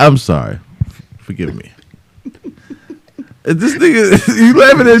 I'm sorry. Forgive me. This nigga, you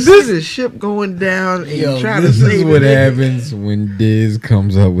laughing at See this? the ship going down and Yo, you trying to this say is what happens when Diz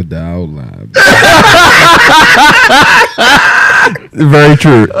comes up with the outline. Very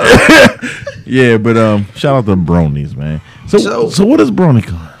true. Yeah, but shout out to bronies, man. So what is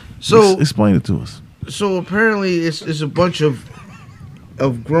BronyCon? So explain it to us. So apparently it's a bunch of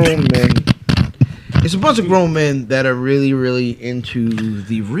grown men. It's a bunch of grown men that are really, really into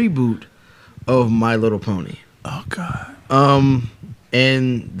the reboot of My Little Pony. Oh God.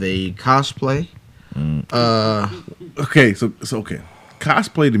 and they cosplay. Okay, so okay.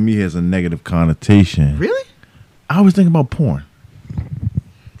 Cosplay to me has a negative connotation. Really? I always think about porn.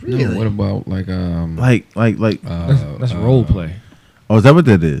 Really? No, what about like That's role play. Oh, is that what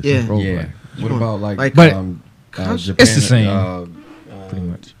that is? Yeah. Role yeah. play. What about like But Japan, it's the same. Pretty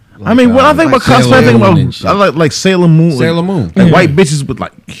much. I mean, when I think about cosplay, I think about I like Sailor Moon. Sailor Moon. Like white bitches with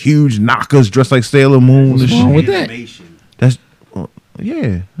like huge knockers dressed like Sailor Moon. What's and wrong shit. with that? Animation. That's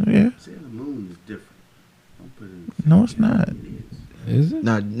yeah. Sailor Moon is different. Don't put it in No, it's not. Is it?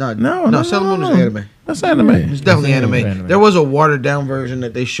 No, No, Sailor Moon no. is anime. That's anime. It's definitely It's anime. anime. There was a watered down version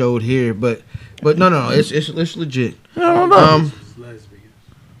that they showed here, but no, it's legit. No, no. It's lesbian.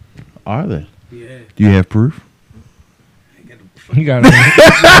 Are they? Yeah. Do you have proof? He got it. He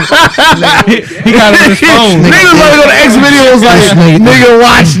got it on his phone. Niggas want to go to X videos like, nigga,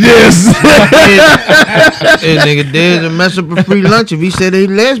 watch this. Hey, nigga, there's a mess up a free lunch. If he said they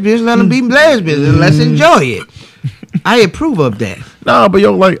lesbians, let them be lesbians and let's enjoy it. I approve of that. No, but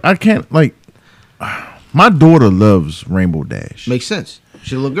yo, like, I can't, like, my daughter loves Rainbow Dash. Makes sense.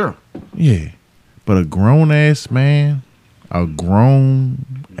 She's a little girl. Yeah. But a grown ass man,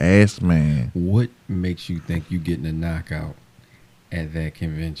 What makes you think you getting a knockout at that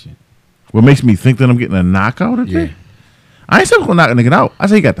convention? what makes me think that I'm getting a knockout at Yeah. that? I ain't saying I'm gonna knock a nigga out. I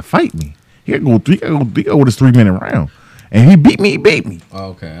say he got to fight me. He got to go this 3-minute round. And he beat me.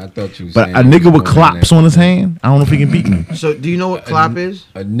 Oh, okay, I thought you. But saying a it was nigga with more than clops that. on his hand, I don't know if he can beat me. So, do you know what clop is?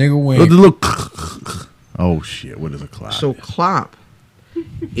 A nigga Look, went. the little oh shit, what is a clop? So, clop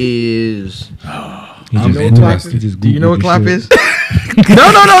is. He You just know what clop interested. He is? just Do you know what Googled clop the is?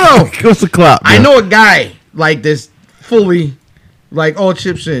 No. What's a clop? I bro? know a guy like this fully, like all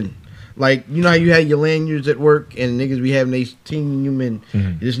chips in. Like, you know how you had your lanyards at work and niggas be having they team human.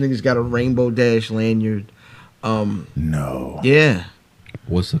 This nigga's got a Rainbow Dash lanyard. No. Yeah.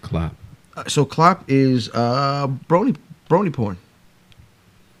 What's a clop? So clop is brony porn.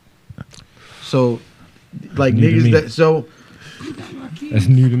 So like New to niggas me. that so That's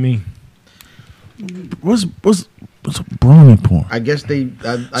new to me. What's brony porn? I guess they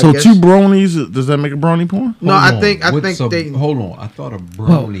I So guess, two bronies, does that make a brony porn? No, Hold I on. think What's they Hold on, I thought a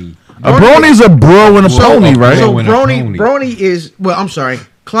brony. A brony's a bro and a pony, right? So And a pony. brony is I'm sorry.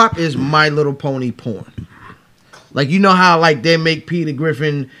 Clop is My Little Pony porn. Like, you know how like they make Peter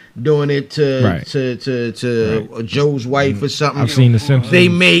Griffin doing it to Right. to Joe's wife or something. I've seen The Simpsons.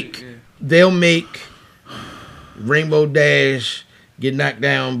 They'll make Rainbow Dash get knocked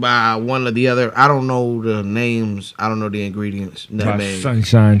down by one or the other. I don't know the names. I don't know the ingredients. By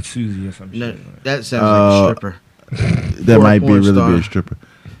Sunshine Susie or something. No, that sounds like a stripper. That Or a might be porn really star. be a stripper.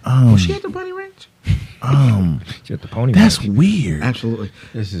 Was she at the bunny ranch? She at the pony. That's ranch. weird. Absolutely.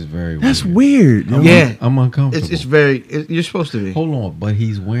 This is very. That's weird. weird. Yeah. I'm uncomfortable. It's very. You're supposed to be. Hold on, but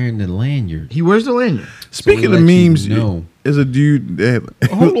he's wearing the lanyard. He wears the lanyard. Speaking So of it lets you memes, know. is a dude that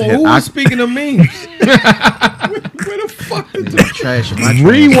Hold on, had who oc- was speaking of memes? Where the fuck did the Trash in my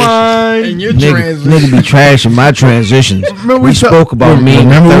rewind. and your Nigga transition? be trashing my transitions. Remember We ta- spoke about me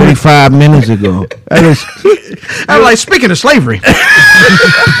remember we- 35 minutes ago. I'm like, speaking of slavery.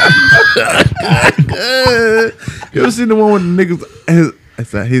 You ever seen the one with the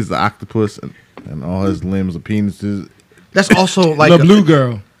niggas? He's the octopus and all his limbs are penises. That's also like the blue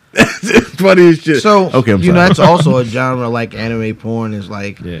girl. It's funny as shit. So okay, I'm you know sorry. that's also a genre like anime porn is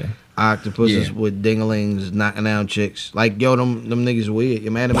like Yeah. octopuses Yeah. with dinglings knocking down chicks. Like yo, them niggas weird.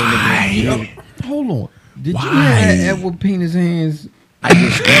 Your anime niggas weird. Hold on. Did you hear Edward Penis hands? I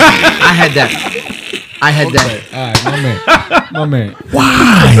had that. I had that. All right, my man.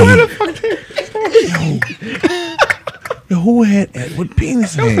 Yo, who had Edward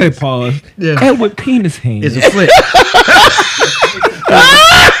penis Don't say hands? pause. Yeah. Edward penis hands. It's a flick.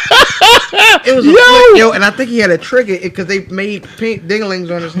 It was a flick, yo, and I think he had a trigger because they made pink dinglings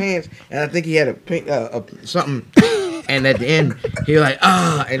on his hands, and I think he had a pink something. And at the end, he was like,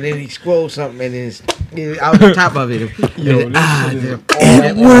 and then he scrolled something, and then out the top of it.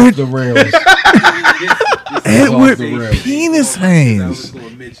 Edward the rails. Edward Off the rails. penis hands. Do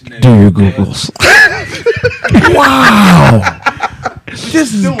your Googles. Wow,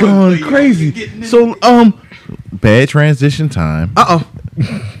 this is going crazy. So, bad transition time.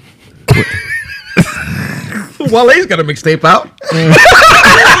 Wale's got a mixtape out.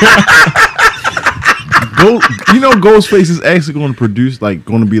 You know, Ghostface is actually going to produce, going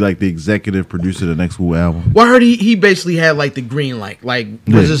to be like the executive producer of the next Wu album. Well, I heard he basically had like the green light, like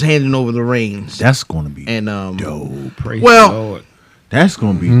was just handing over the reins. That's going to be And dope. Praise well- the Lord. That's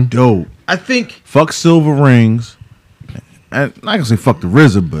going to be dope. I think. Fuck Silver Rings. And I can say fuck the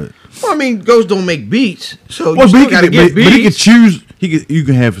RZA, but Well, I mean, Ghost don't make beats, so well, you but still gotta get but he could beats. choose. You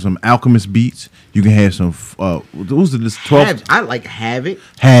can have some Alchemist beats. You can have some. Who's this 12th? I like Havoc.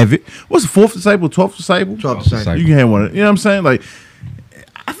 Havoc. What's the 4th disciple? 12th disciple? 12th disciple. You can have one. You know what I'm saying? Like,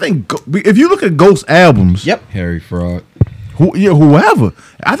 I think if you look at Ghost albums, Yep. Harry Fraud. whoever,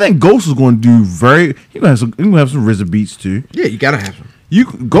 I think Ghost is going to do very. You can have some RZA beats too. Yeah, you gotta have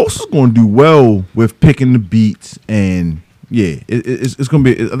some. Ghost is going to do well with picking the beats, and yeah, it's going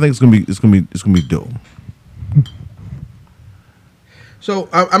to be. I think it's going to be dope. So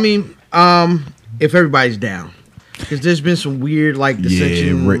I mean, if everybody's down, because there's been some weird like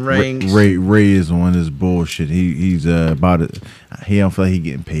dissension rings. Ray is on this bullshit. He's about it. He don't feel like he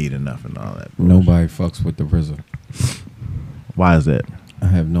getting paid enough and all that bullshit. Nobody fucks with the RZA. Why is that? I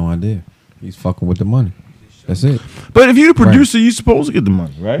have no idea. He's fucking with the money. That's it. But if you're the producer, you're supposed to get the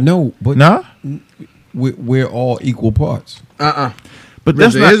money, right? No, but Nah? we're all equal parts. But That's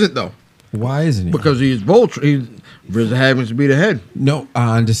that's not. isn't though, Why isn't it? because he's Voltron. RZA happens to be the head. No,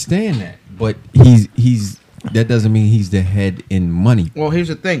 I understand that, but he's that doesn't mean he's the head in money. Well, here's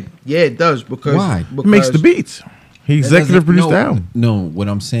the thing. Yeah, it does because Why? He makes the beats. He executive produced the album. No, what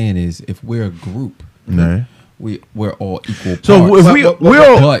I'm saying is, if we're a group, Nah. we're all equal parts. So if we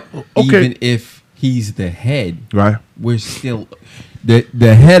all but okay, even if he's the head, right? we're still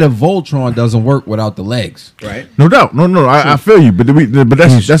the head of Voltron doesn't work without the legs. right. No doubt. No. I feel you, but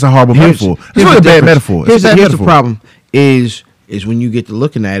that's a horrible metaphor. It's really a bad metaphor. Here's It's a bad the metaphor. problem: is when you get to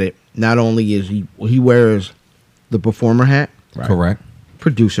looking at it. Not only is he wears the performer hat, Correct.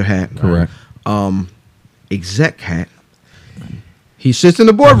 producer hat, Correct. exec hat. He sits in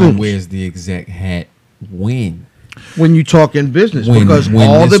the He boardroom wears the exact hat when when you talk in business When because this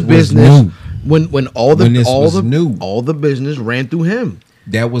all the was business new. when all When this was the new. all the business ran through him.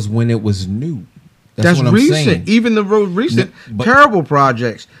 that was when it was new. That's what I'm recent. saying. Even the recent No, but- terrible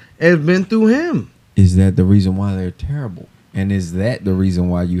projects have been through him. Is that the reason why they're terrible? And is that the reason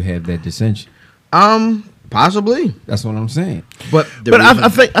why you have that dissension? Possibly, That's what I'm saying. but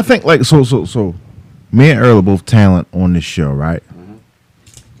I think like so. Me and Earl are both talent on this show, right?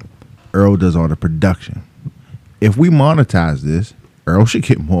 Earl does all the production. If we monetize this, Earl should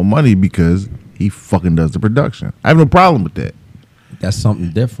get more money because he fucking does the production. I have no problem with that. That's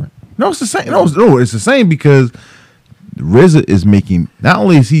something different. No, it's the same. No, it's the same because RZA is making. Not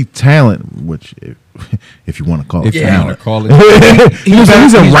only is he talent, which if you want to call it If you talent, want to call it, he's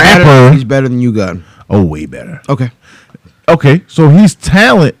a rapper. He's better than you got. Oh, way better. Okay, So he's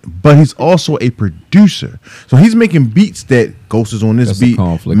talent, but he's also a producer. So he's making beats that Ghost is on this That's a beat,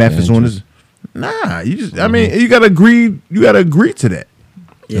 conflict Matth of is on this. interest. Nah, you just. I mean, you gotta agree. You gotta agree to that.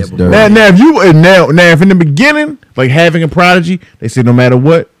 yeah, That's but dirty. Now, if you now if in the beginning, like having a Prodigy, they say no matter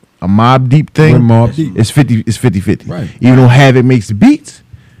what, a Mob Deep thing, We're Mobb Deep. it's 50-50. Right. Even though Havoc makes the beats,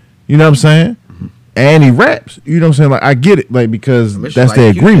 you know what I'm saying, and he raps. You know what I'm saying? Like I get it, like because it's that's like the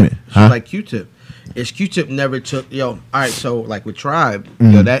Q-Tip. agreement, It's huh? like Q-Tip. It's Q-Tip never took all right. So like with Tribe,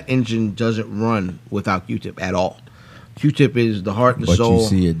 Mm-hmm. that engine doesn't run without Q-Tip at all. Q-Tip is the heart and the but soul. you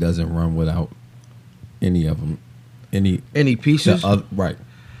see, it doesn't run without any of them. Any pieces? Right.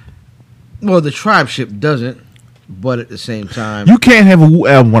 Well, the Tribe ship doesn't, but at the same time, You can't have a Wu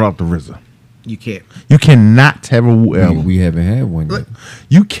album without the RZA. you can't. You cannot have a Wu album. We haven't had one yet.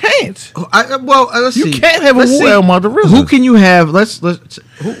 You can't. Let's You see. can't have a Let's Wu see. album without the RZA. Who can you have? Let's.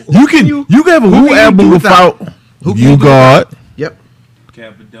 Who You can you can have a who Wu can you album do without Who can You do God. without? Yep.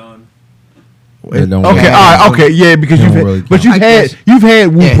 Capadon. It don't Okay, really all right, count. okay, yeah, because Don't you've had, really but count. you've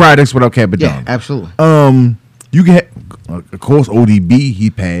had Wu Yeah. products without Yeah, Capadon. absolutely. You can have, of course, ODB he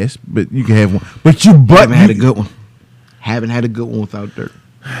passed, but you can have one. But Haven't had a good one. Haven't had a good one without Dirt.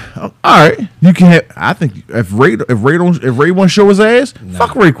 All right, you can have. I think if Ray wants to show his ass,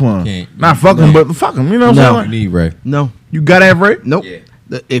 fuck Raekwon. can't. Not fuck him, but fuck him. You know what No. I'm You saying? need Ray. No, You gotta have Ray. nope.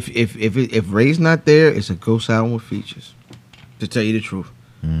 Yeah. If Ray's not there, it's a ghost album with features. To tell you the truth,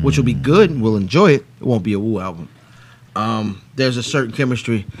 which will be good. We'll enjoy it. It won't be a Wu album. There's a certain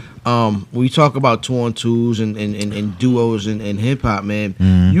chemistry. When we talk about 2-on-2s and duos and hip hop, man,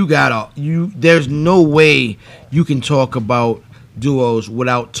 there's no way you can talk about duos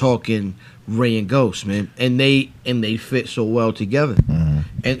without talking Ray and Ghost, man. And they fit so well together.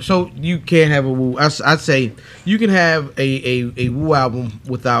 And so you can't have a Wu. I'd say you can have a Wu album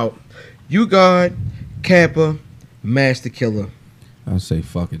without You God, Kappa, Master Killer. I'll say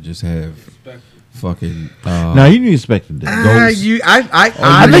fuck it. Just have fucking. Now you need to expect that. Ghost.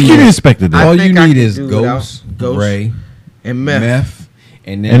 I think you need to expect that. All think you I need could is do without Ghost, Ghost Ray, and Meth. Meth,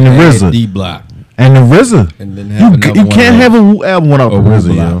 and And then the add RZA. D Block, And the RZA, and then have another you one can't of- have a Wu album without the Wu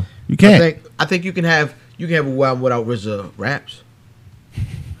RZA, Block. yo. You can't. I think you can have a Wu album without RZA raps.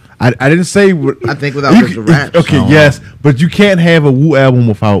 I didn't say what. I think without you, Mr. Raps. Okay, yes, but you can't have a Wu album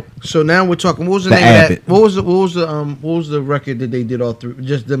without. So now we're talking. What was the The name of Abbott. that? What was the record that they did all three?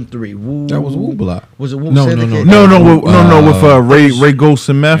 Just them three. Woo. That was Woo Block. Was it Woo No, no, Syndicate? No, with Ray Ghost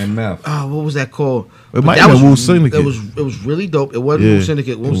and Meth. And Matth. Oh, what was that called? It might that have been Wu was Syndicate. It was really dope. It wasn't Yeah. Wu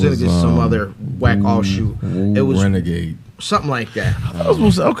Syndicate. Wu was, Syndicate is some other whack offshoot. Woo It was Renegade. something like that. I was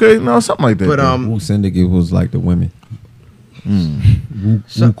supposed to- okay, no, something like that. But Woo Syndicate was like the women. Woo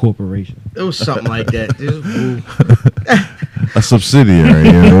Corporation. it was something like that. It was Woo. a subsidiary,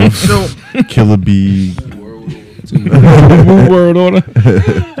 you know. So Killer Bee. Woo World Order.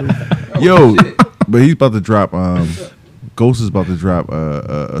 Yo, but he's about to drop. Ghost is about to drop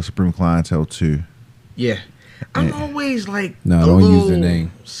a Supreme Clientele 2. yeah, I'm always like No, a don't use the little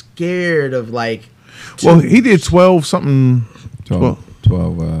name. scared of like. Well, he did 12 something.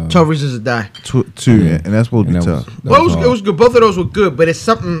 12 Reasons to Die. 2, and that's supposed to be tough. Well, it was good. Both of those were good, but it's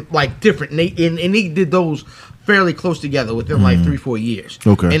something like different. And he did those fairly close together within like 3-4 years.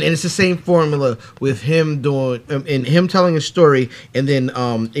 Okay. And it's the same formula with him doing and him telling a story, and then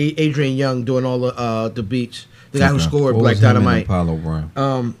Adrian Young doing all the beats. The guy who scored Black Dynamite. Apollo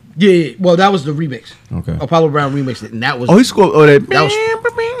Brown. Yeah. Well, that was the remix. Okay. Apollo Brown remixed it, and that was. Oh, he scored. Oh, that. That was.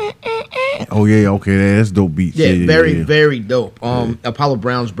 Oh yeah, okay, that's dope beats. Yeah, very dope. Apollo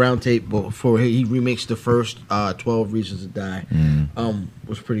Brown's Brown Tape before he remixed the first 12 Reasons to Die.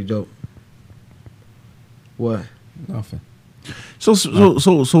 Was pretty dope. What? Nothing. So,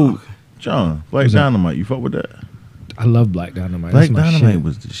 John, Black Dynamite, you fuck with that? I love Black Dynamite. Black That's my Dynamite shit.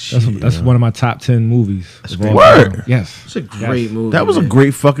 was the shit. That's one of my top 10 movies. Of all Word. time. Yes. It's a great movie. That was a man.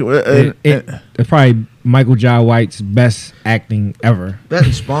 great fucking. It's probably Michael Jai White's best acting ever. That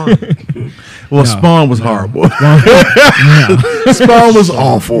and Spawn. Well, No, Spawn was no. horrible. Spawn was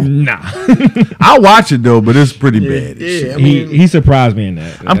awful. Nah. I'll watch it though, but it's pretty bad. as shit. Yeah, I mean, he surprised me in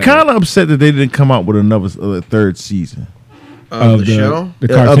that. I'm kind of upset that they didn't come out with another third season of the show. The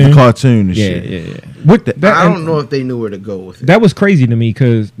of cartoon. the cartoon and Yeah, shit. yeah. What that, I don't know if they knew where to go with it. That was crazy to me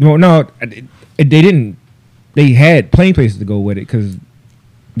because they didn't. They had plenty places to go with it because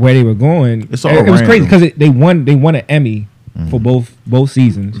where they were going, It's all it was crazy random. because they won an Emmy for both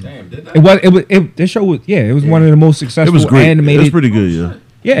seasons. Damn, did that? The show was it was one of the most successful It was great. animated. It was pretty good, yeah.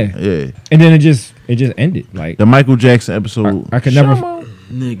 Yeah, Yeah. and then it just ended. Like The Michael Jackson episode. I could never.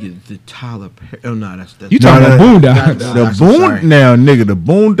 Nigga, the Tyler Perry. Oh no, that's You talking about Boondocks? The I'm sorry. the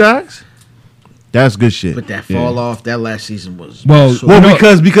Boondocks. That's good shit. But that fall off, that last season was Well, so- Well, You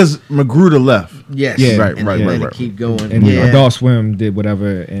know- because Magruder left. yes, Yeah, right, and right, they right, let it right. keep going. And yeah, Adult Swim did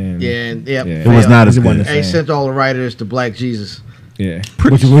whatever, and and yeah, Yeah. It was not as It wasn't good. the They same. sent all the writers to Black Jesus. Yeah,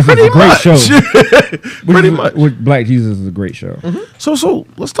 which was a great much. show. Pretty much. With Black Jesus is a great show. So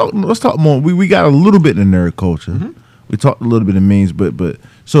let's talk more. We got a little bit in nerd culture. We talked a little bit of memes, but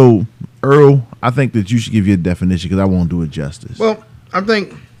so Earl, I think that you should give your definition because I won't do it justice. Well, I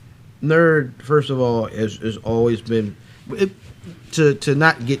think nerd, first of all, has always been to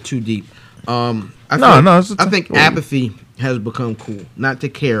not get too deep. I think apathy has become cool. Not to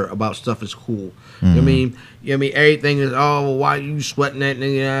care about stuff is cool. You know what I mean, everything is why you sweating that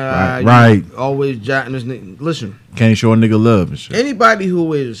nigga? Right. You always jotting this nigga. Listen, Can't show a nigga love and shit. anybody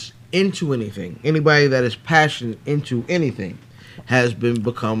who is into anything, anybody that is passionate into anything, has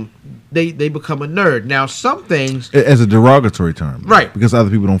become a nerd. Now, some things, As a derogatory term, Right. Because other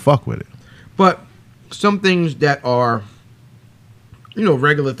people don't fuck with it. but some things that are,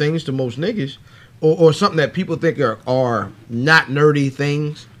 regular things to most niggas, or something that people think are not nerdy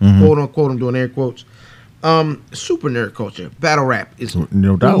things, quote unquote, I'm doing air quotes. Super nerd culture. Battle rap is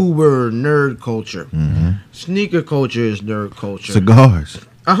No doubt. uber nerd culture. Sneaker culture is nerd culture. Cigars,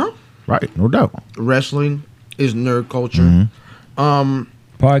 Right, no doubt. wrestling is nerd culture.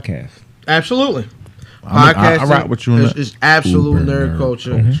 Podcast. Absolutely. I Podcasting rock with you on that. is absolute Uber nerd nerd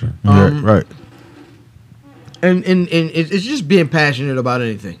culture. Right. And it's just being passionate about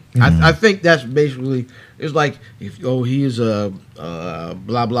anything. I think that's basically, it's like, he is a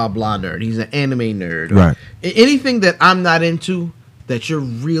blah blah blah nerd. He's an anime nerd. Right. Anything that I'm not into, that you're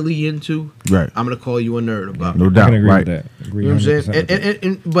really into, Right. I'm gonna call you a nerd about. No I doubt. can agree Right. with that. Agree You know what I'm 100% saying? with that.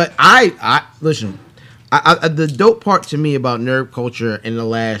 And but I listen. The dope part to me about nerd culture in the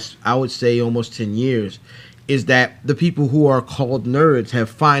last, I would say, almost 10 years, is that the people who are called nerds have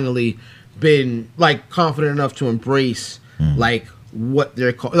finally been like confident enough to embrace like what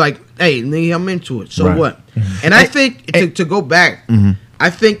they're called. Like, hey, nigga, I'm into it. So Right. what? And I think to go back, I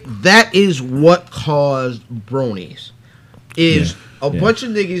think that is what caused bronies. Is a bunch of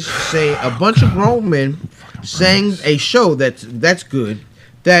niggas saying, a bunch of grown men saying a show that's good,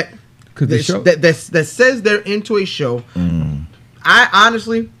 that the show- that says they're into a show. I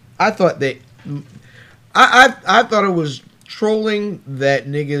honestly I thought that I thought it was trolling that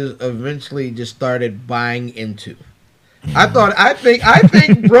niggas eventually just started buying into. I think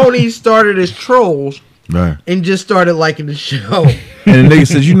Brony started as trolls Right. and just started liking the show. And the nigga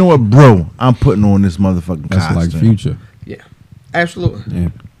says, you know what, bro? I'm putting on this motherfucking That's costume. like Future. Yeah, absolutely. Yeah.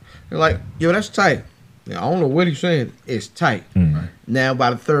 They're like, yo, that's tight. Now, I don't know what he's saying. It's tight. Now, by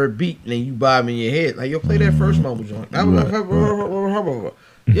the third beat, then you bob in your head. Like, yo, play that first mumble joint.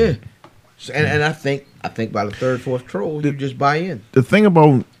 Yeah. So, and I think by the third, fourth troll, you just buy in. The thing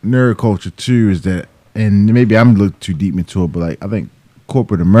about nerd culture, too, is that, and maybe I'm looking too deep into it, but like I think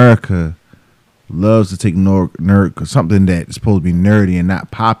corporate America loves to take nerd something that's supposed to be nerdy and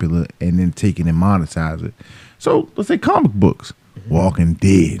not popular, and then take it and monetize it. So let's say comic books, Walking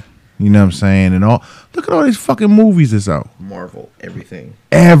Dead. You know what I'm saying? And all. Look at all these fucking movies that's out. Marvel, everything.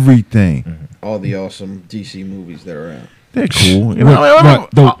 Everything. All the awesome DC movies that are out. They're cool. You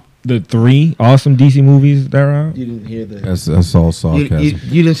know, The 3 awesome DC movies that are out? You didn't hear the... That's all sarcasm.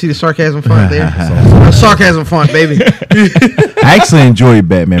 You didn't see the sarcasm font there? The sarcasm font, baby. I actually enjoyed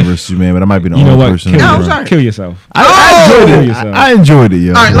Batman vs. Superman, but I might be the You know only what? person. No, I'm sorry. Kill yourself. I enjoyed Kill it. yourself. I enjoyed it,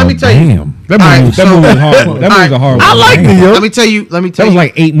 yo. All right, let me tell you. Damn. That movie was horrible. That movie was a horrible. I liked it, yo. Let me tell you. That was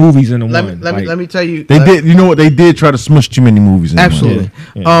like 8 movies in one. Let me tell you. They did. You know what? They did try to smush too many movies in one. Absolutely.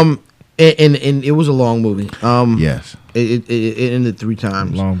 Yeah. And it was a long movie. Yes. It ended 3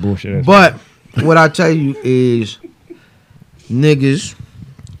 times. Long bullshit. But what I tell you is, niggas.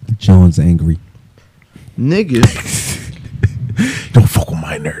 John's angry. Niggas. Don't fuck with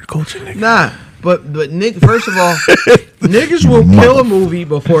my nerd culture, nigga. Nah. But first of all, niggas will kill a movie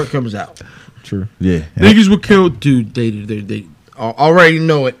before it comes out. True. Yeah. Niggas will kill, dude. They already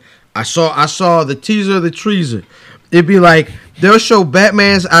know it. I saw the teaser of the treaser. It'd be like they'll show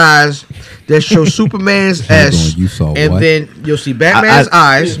Batman's eyes, they'll show Superman's S, You saw and what? then you'll see Batman's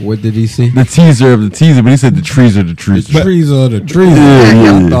eyes. What did he see? The teaser of the teaser, but he said the trees are the trees. The trees are the trees.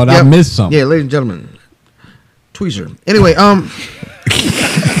 Yeah. I thought I Yep. missed something. Yeah, ladies and gentlemen, tweezer. Anyway,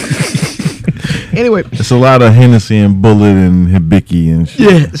 anyway, It's a lot of Hennessy and Bullet and Hibiki and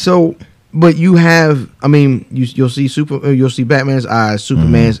shit. yeah. So, but you have, I mean, you'll see you'll see Batman's eyes,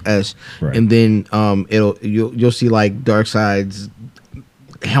 Superman's S, Right. and then you'll see like Darkseid's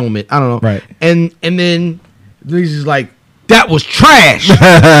helmet. I don't know. Right. And then this is like, that was trash.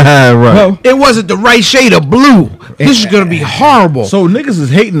 Right. Well, It wasn't the right shade of blue. This is gonna be horrible. So niggas is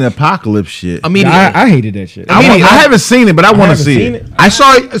hating the apocalypse shit. I mean, I hated that shit. I haven't seen it, but I want to haven't see seen it. I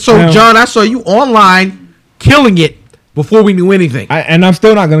saw it. So, Now- John, I saw you online killing it before we knew anything. And I'm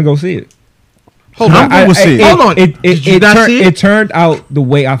still not gonna go see it. Hold I'm on. gonna see it. Hold on. Did you not see it? It turned out the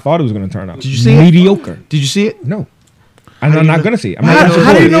way I thought it was gonna turn out. Did you see it? Mediocre. Did you see it? No. do I'm you not know- gonna see it. I'm How, not gonna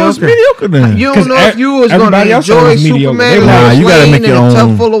how do you support know it. it's mediocre then? You don't 'Cause know if you was going to everybody else thought it enjoy was mediocre. Superman They- Nah, Lois you gotta Lane make in your a tub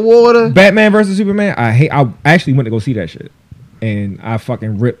own- full of water. Batman versus Superman. I actually went to go see that shit, and I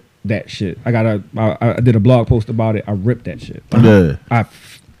fucking ripped that shit. I did a blog post about it. I ripped that shit. Yeah.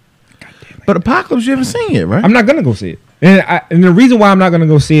 But Apocalypse, you haven't seen it, right? I'm not gonna go see it, and the reason why I'm not gonna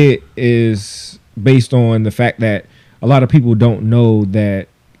go see it is based on the fact that a lot of people don't know that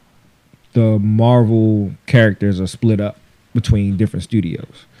the Marvel characters are split up between different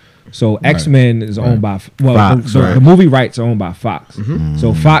studios. So X-Men is owned by Fox, the right. movie rights are owned by Fox.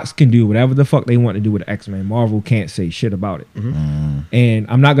 So Fox can do whatever the fuck they want to do with X-Men. Marvel can't say shit about it. And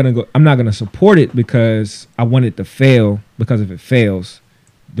I'm not gonna support it because I want it to fail, because if it fails,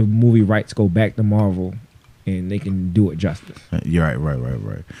 the movie rights go back to Marvel and they can do it justice. You're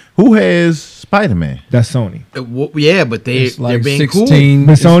right. Who has Spider-Man? That's Sony. Yeah, but It's they're like being 16.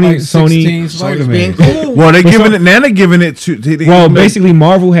 But it's Sony- like Sony- 16 cool. Being Spider-Man. cool. Well, they're But giving so- it now. They're giving it to. Well, basically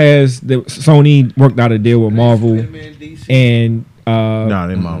Marvel has Sony worked out a deal with Marvel, and no,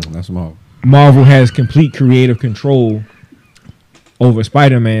 they Marvel. That's Marvel. Marvel has complete creative control over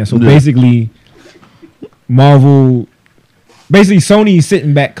Spider-Man. So Yeah. basically Sony is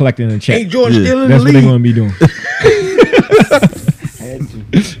sitting back collecting a check. Ain't George Yeah. still in That's the what they're league? going to be doing.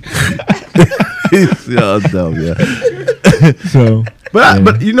 Yeah, dumb, yeah. So,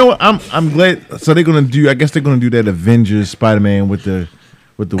 But you know what? I'm glad. So they're gonna do. I guess they're gonna do that Avengers Spider-Man with the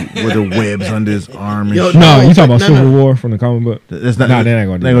webs under his arm. And Yo, shit. no, you talking about no, Civil no. War from the comic book? That's not. Nah, they're not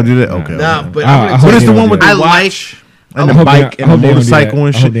gonna do They're gonna do that. that. Okay. Nah, okay. but I I'm hope But it's they the don't one do with that. the I watch and I the hope they- bike I and hope the they don't do that. motorcycle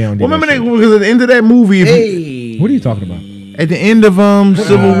and I hope shit. they don't do Well, that remember shit. because at the end of that movie, Hey, What are you talking about? at the end of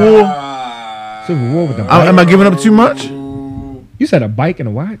Civil War, Civil War with the bike? am I giving up too much? You said a bike and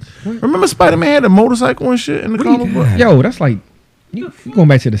a watch? What? Remember Spider-Man had a motorcycle and shit in the comic book, Yo, that's like you going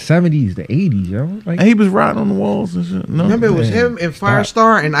back to the 70s, the 80s, yo. Like, and he was riding on the walls and shit. No, remember it was Man. him and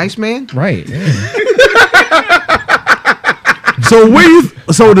Firestar and Iceman? right. Yeah.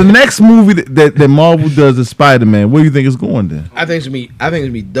 So the next movie that Marvel does is Spider-Man. Where do you think it's going then? I think it's gonna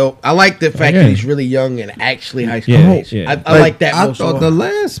be dope. I like the fact Yeah. that he's really young and actually high school Yeah, age. yeah. I like that. I most thought of the all.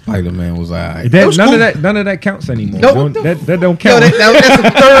 last Spider-Man was alright. That, was none cool. of that counts anymore. Nope. That don't Yo, count. that's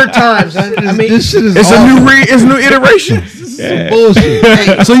the third time, son. I mean, This shit is It's awful. it's a new iteration. Yeah.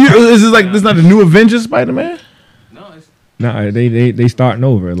 bullshit. So is this like this not the new Avengers Spider-Man? Nah, they starting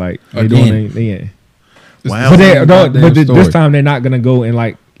over. Like they Again. doing yeah. Wow. But Goddamn this story. time they're not gonna go and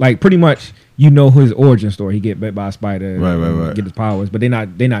like pretty much his origin story. He get bit by a spider, Right. get his powers. But they're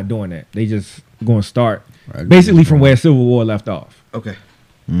not doing that. They just gonna start Right. basically from where Civil War left off. okay,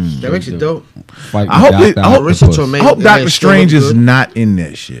 that makes it dope. Fight I hope with it- I hope Octopus. Richard Tomei- I hope that Doctor man still Strange looks is good. not in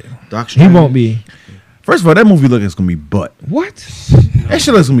that shit. Doctor He Strange. won't be. First of all, that movie looks like it's gonna be butt. What? That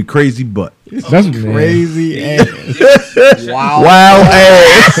shit looks gonna be crazy butt. That's Crazy ass. Wow. Wow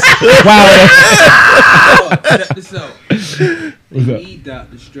ass. Wow. Check this out. They What's up? need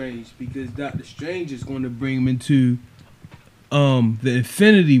Doctor Strange because Doctor Strange is going to bring him into the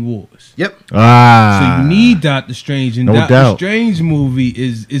Infinity Wars. Yep. Ah. So you need Doctor Strange, and No Doctor doubt. Strange movie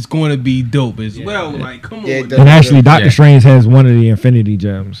is going to be dope as well. Like, come Yeah, on, that- And actually, Doctor Yeah. Strange has one of the Infinity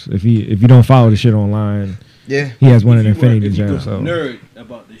Gems. If you don't follow the shit online, Yeah. he has one of the If you were- Infinity if you Gems. were a So nerd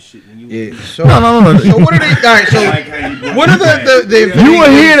about this shit, and you Yeah. So, No. so what are they? All right. So what are the You were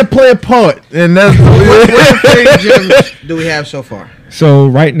here to play a part, and that's what Infinity gems do we have so far? So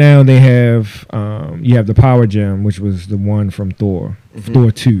right now they have you have the Power Gem, which was the one from Thor,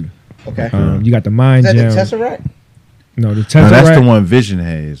 Thor 2. Okay. You got the Mind Is that Gem. the Tesseract? No, the No, Tesseract. that's the one Vision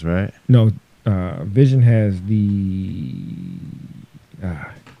has, right? No, Vision has the.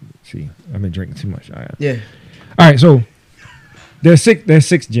 See, I've been drinking too much. Yeah. All right, so there's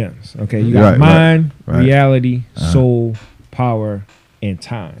six gems. Okay, you got Right, mind, right. reality, soul, power, and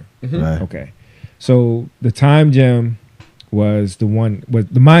time. Right. Okay, so the time gem was the one. Was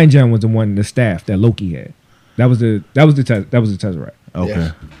the mind gem was the one, the staff that Loki had. That was the Tesseract. Okay.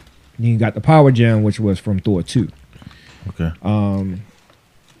 Yes. Then you got the power gem, which was from Thor 2. Okay.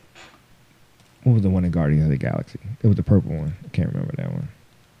 What was the one in Guardians of the Galaxy? It was the purple one. I can't remember that one.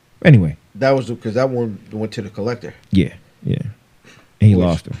 Anyway, That was because that one went to the collector. yeah. And he Which-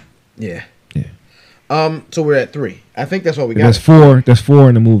 lost him. Yeah. Yeah. So we're at 3. I think that's all we got. There's four. There's 4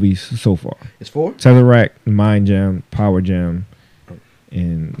 in the movies so far. It's 4. Tesseract, Mind Gem, Power Gem,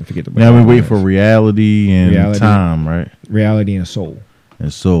 and I forget the. Now we wait for reality and Reality. time, right? reality and soul.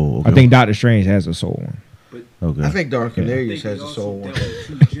 And soul. Okay. I think Doctor Strange has a soul one. Okay. I think Dark Yeah. Canarius has a soul one.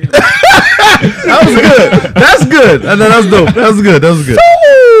 That was good. That's good. I know that's dope. That's good. That was good.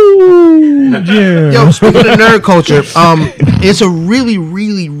 Yeah. Yo, speaking of nerd culture, it's a really,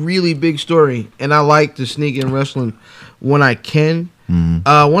 really, really big story, and I like to sneak in wrestling when I can.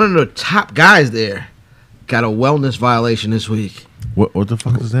 One of the top guys there got a wellness violation this week. What the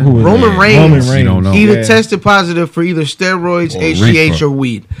fuck is that? Who was Roman that? Reigns. Roman Reigns. You don't know. Either Yeah. tested positive for either steroids, Or HGH, reefer. or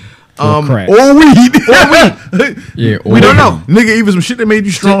weed. Or crack. Or weed. Yeah, We don't know. Nigga, either some shit that made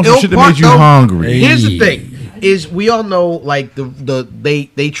you strong, some ill shit that part, made you though. hungry. Here's the Hey. thing: is we all know like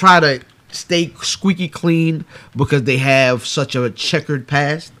they try to stay squeaky clean because they have such a checkered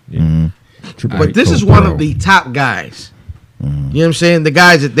past. Triple But H. this is one of the top guys. You know what I'm saying? The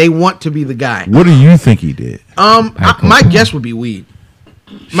guys that they want to be the guy. What do you think he did? My guess would be weed.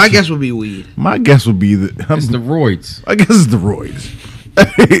 My guess would be weed. My guess would be It's the roids. I guess it's the roids.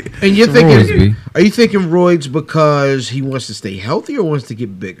 And you're It's the roids, thinking, B. are you thinking roids because he wants to stay healthy or wants to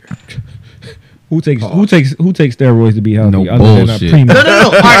get bigger? Who takes steroids to be healthy? No other than a bullshit. premium. No.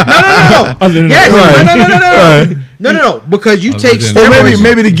 All right, no. Other than Yes, a no. Because you Other take than- Or steroids.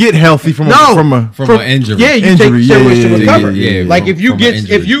 maybe to get healthy from No. from a From an injury. Yeah, you Injury, take yeah, steroids yeah, to yeah, recover. yeah, Like from- if you from get an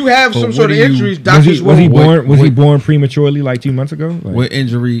injury. if you have But some what sort of do you- injuries, was doctors he, was he will. born? Was he what- born prematurely like 2 months ago? Like, What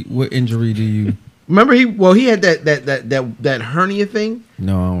injury do you? Remember he had that hernia thing.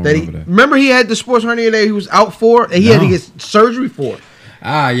 No, I don't That he remember that. remember he had the sports hernia that he was out for and he had to No. get surgery for.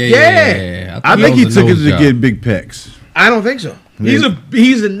 Yeah. I think he was took it nose to job. get big pecs. I don't think so. He's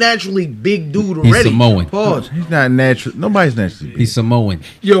a naturally big dude already. Samoan. Pause. He's not natural. Nobody's naturally big. He's Samoan.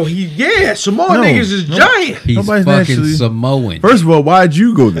 Yo, Samoan No, niggas is no. giant. He's Nobody's fucking naturally- Samoan. First of all, why'd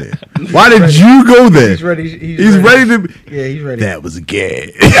you go there? Why did you go there? He's ready. He's ready to. Yeah, he's ready. That was a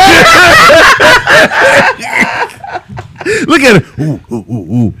gag. Look at him.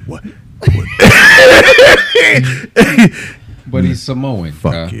 Ooh. What? But he's Samoan.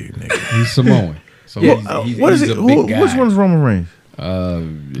 Fuck you, nigga. He's Samoan. So he's What is he's it? a big guy. Which one's Roman Reigns?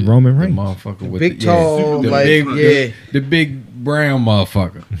 Roman The Reigns. motherfucker with Big the, tall, the like, big, yeah. the big brown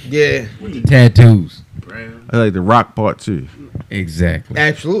motherfucker. Yeah. Tattoos. I like the Rock part too. Exactly.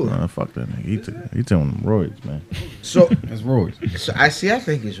 Absolutely. Fuck that nigga. He took them roids, man. So That's Royce. So I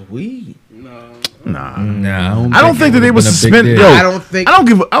think it's weed. Nah. I don't think that they was suspended. Yo, I don't think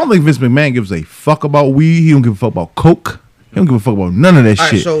Vince McMahon gives a fuck about weed. He don't give a fuck about coke. He don't give a fuck about none of that All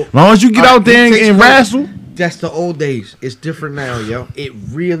right, shit. so- As long as you get out there and wrestle. That's the old days. It's different now, yo. It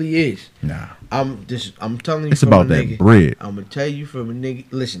really is. Nah. I'm telling you. It's from about a that nigga, bread. I'm gonna tell you from a nigga.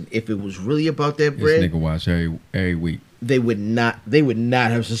 Listen, if it was really about that This bread, nigga watch every week. they would not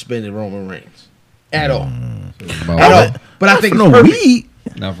have suspended Roman Reigns at all. About At all. what? But I think no it's perfect. weed.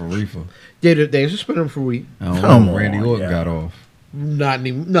 Not for reefer. Yeah, they suspended him for weed. I don't Come know. Randy on, Orton yeah. got off. Not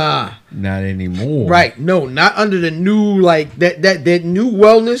anymore. Nah. Not anymore. Right. No, not under the new like that new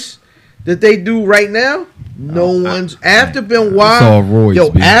wellness that they do right now. No one's after Benoit. It's all roids, Yo,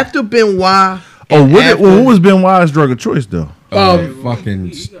 B. after Benoit. Oh, and after what was Benoit's drug of choice though?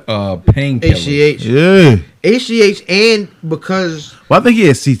 Fucking painkiller. HGH. Yeah. HGH, and because Well, I think he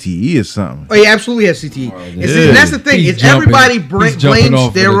had CTE or something. he absolutely has CTE. And see, yeah. that's the thing. He's Is everybody he's blames jumping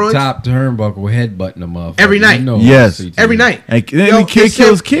off of steroids the top turnbuckle, headbutting the motherfucker. Every night. You know Yes. CTE. every night. And then Yo, the kid they killed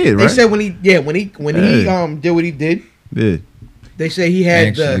his said- kid, They right? said when he did what he did, Yeah. they say he had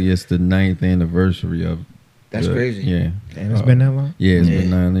Actually, it's the 9th anniversary of. that's crazy. Yeah. Damn, it's been that long. Yeah, it's Yeah. been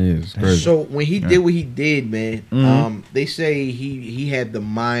 9 years. It's crazy. So when he did what he did, man, Mhm. they say he had the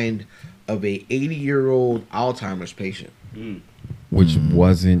mind of a 80-year-old Alzheimer's patient, Which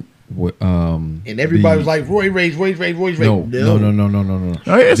wasn't what and everybody was like, Roy Rage. no. Oh,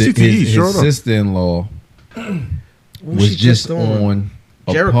 yeah, The- CTE, his sure enough. sister-in-law was she just on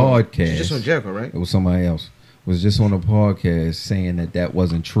a Jericho. podcast. She's just on Jericho, right? It was somebody else. Was just on a podcast saying that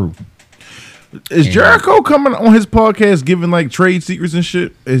wasn't true. Is Jericho coming on his podcast giving like trade secrets and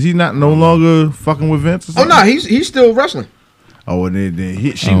shit? Is he not no longer fucking with Vince or Oh something? no, he's still wrestling. Oh, and then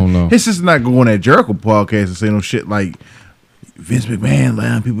I don't know. his sister not going at Jericho podcast and say no shit like Vince McMahon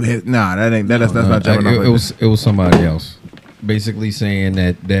letting people have. Nah, that's not jumping off. It was somebody else, basically saying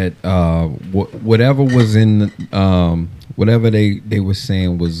that whatever was in whatever they were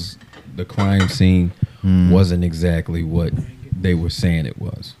saying was the crime scene wasn't exactly what they were saying it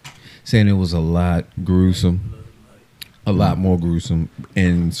was. Saying it was a lot gruesome, a lot more gruesome,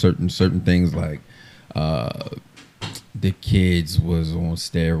 and certain things like the kids was on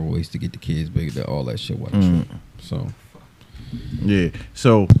steroids to get the kids bigger. All that shit wasn't true. So Yeah.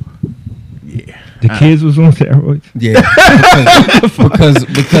 So yeah. The kids was on steroids. yeah, because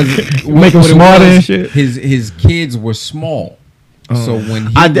Make 'em what it smarter was, and shit. His kids were small, so when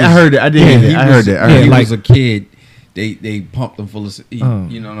he I heard it. I did. hear that. I heard that. I When heard he that. was a kid, they pumped him full of. You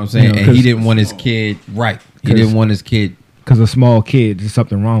know what I'm saying? You know, and 'cause- he didn't want his kid right. He 'cause- didn't want his kid. Because a small kid, there's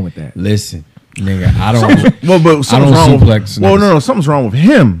something wrong with that. Listen, nigga, I don't. Well, but I something's don't wrong with. suplex Well, niggas. no, something's wrong with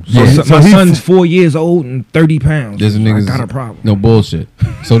him. Yeah. So my he- son's 4 years old and 30 pounds. There's I niggas got a problem. No bullshit.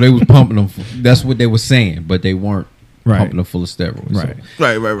 So they was pumping them. That's what they were saying, but they weren't Right. pumping them full of steroids. Right.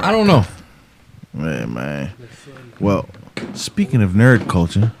 So, Right. I don't know. Yeah, man. Well, speaking of nerd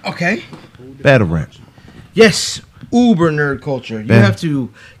culture, Okay. battle rap. Yes, uber nerd culture. You Bam. have to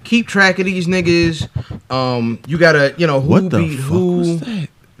keep track of these niggas. You gotta, who What the beat fuck who. was that?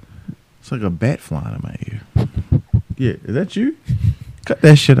 It's like a bat flying in my ear. Yeah, is that you? Cut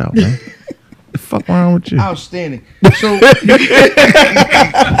that shit out, man. The fuck wrong with you? Outstanding. So,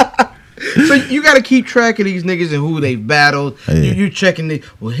 so you got to keep track of these niggas and who they've battled. Yeah. You checking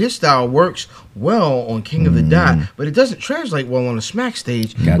his style works well on King of the Dot, but it doesn't translate well on the Smack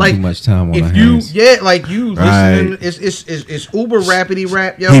stage. Got like, too much time on if our you, hands. yeah, like you listening, Right. it's uber rapidy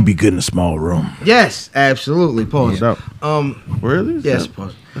rap, yo. He'd be good in a small room. Yes, absolutely. Pause. What's up? Really? Is Yes, that-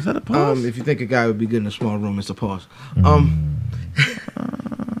 pause. Is that a pause? If you think a guy would be good in a small room, it's a pause.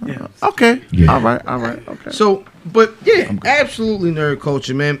 Okay. Yeah. All right. Okay. So, but yeah, absolutely nerd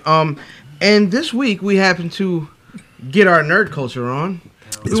culture, man. And this week we happen to get our nerd culture on.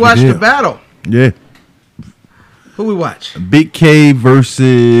 Yes, We we watched the did. battle. Yeah. Who we watch? Big K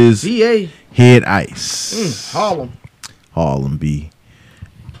versus VA. Head Ice. Harlem. Harlem B.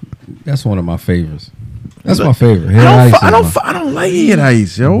 That's one of my favorites. That's my favorite. I don't like Head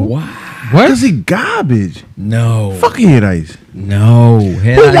Ice, yo. Why? What? Cause he garbage. No. Fuck Head Ice. No.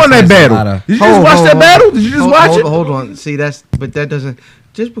 Who won that battle? Did you just watch that battle? Did you just watch it? Hold on. See, but that doesn't.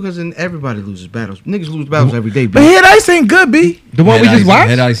 Just because everybody loses battles, niggas lose battles every day. But B. Head Ice ain't good, B. The one we just watched?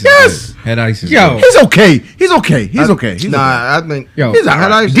 Head Ice is Yes. good. Head Ice is Yo. good. He's okay. He's okay. He's okay. He's okay. I think. Yo, He's all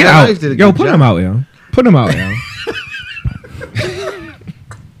Head right. Ice- get Head out. Ice did a Yo, good put job. him out, yo. Put him out, yo.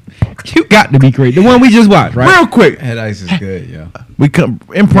 You got to be crazy. The one we just watched, right? Real quick, Head ice is good, yo. we come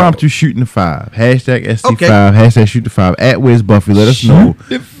impromptu shooting the 5. Hashtag SC5. Okay. Hashtag shoot the 5. At Wiz Buffy. Let us know.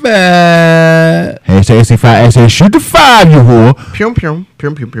 The fat. Hashtag SC5. Hashtag shoot the 5. You whore. Pum pum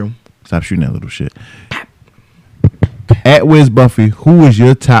pum pum pum. Stop shooting that little shit. At Wiz Buffy, who is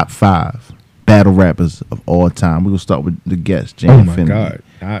your top 5 battle rappers of all time? We're gonna start with the guest, Oh my JInfinity.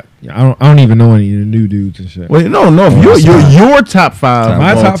 god, I don't even know any of the new dudes and shit. Wait, no. Your top 5.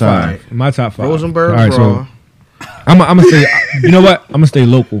 My of all top time. 5. My top 5. Rosenberg, All right, Raw. so I'm gonna stay. You know what? I'm gonna stay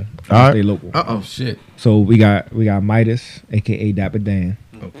local. I'm All gonna right. stay local. Oh shit. So we got Midas, aka Dapper Dan.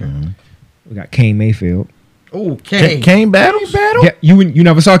 Okay. We got Kane Mayfield. Oh, Kane. Kane battle? Yeah, you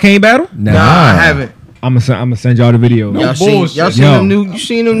never saw Kane battle? Nah, I haven't. I'm gonna send y'all the video. Y'all seen Yo. them new? You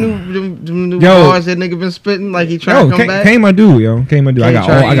seen them new Yo. bars that nigga been spitting like he trying to come back? Kane my dude, yo. Kane my dude. I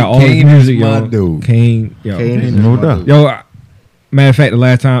got all his Kane music, is yo. my dude. Kane, yo. Kane. No doubt. Yo, matter of fact, the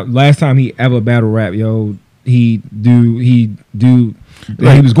last time he ever battle rap, yo, he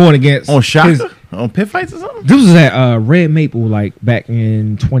was going against On Shaka? On Pit Fights or something? This was at Red Maple, like back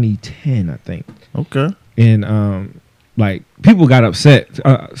in 2010, I think. Okay. And like people got upset.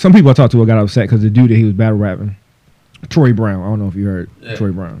 Some people I talked to got upset because the dude that he was battle rapping, Troy Brown. I don't know if you heard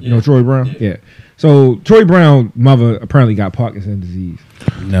Troy Brown. You know Troy Brown? Yeah. So Troy Brown mother apparently got Parkinson's disease.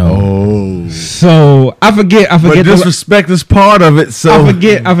 No. Oh. So I forget. But disrespect is part of it, so.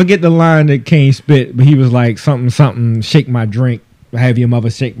 I forget the line that Kane spit, but he was like something. Shake my drink. Have your mother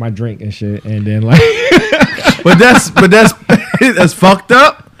shake my drink and shit, and then like. but that's that's fucked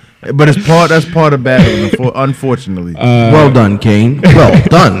up. But that's part of battle, unfortunately. Well done, Kane. Well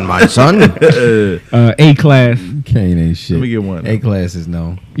done, my son. A class. Kane ain't shit. Let me get one. A class is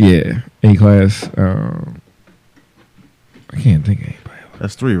no. Yeah, A class. I can't think of anybody.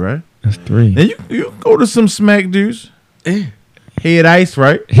 That's 3, right? That's 3. And you go to some smack dudes. Head Ice,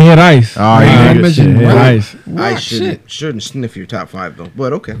 right? Head Ice. Oh, yeah, mentioned shit. Head Ice. I shouldn't sniff your top 5 though,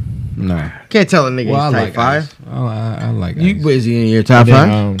 but okay. Nah. Can't tell a nigga Well, I he's like type 5. ice. I like You ice. busy in your top And 5?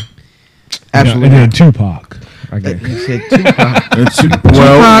 then, Absolutely. And then Tupac. I guess. You said Tupac.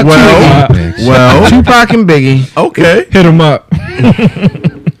 Well. Tupac and Biggie. Okay. Hit him up.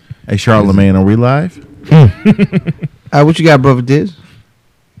 Hey, Charlamagne, are we live? What you got, brother Diz?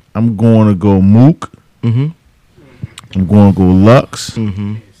 I'm going to go Mook. Mm-hmm. I'm going to go Lux.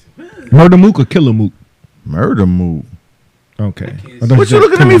 Murder Mook or Killer Mook? Murder Mook. Okay. What you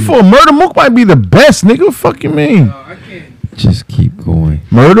looking at me for? Murder Mook might be the best, nigga. What fuck you mean? Just keep going.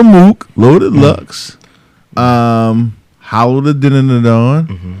 Murder Mook, Loaded Lux, Hollow the Din in the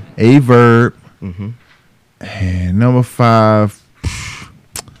Dawn, A Verb, and number 5.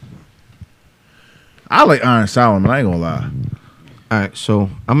 I like Iron Solomon. I ain't gonna lie. All right, so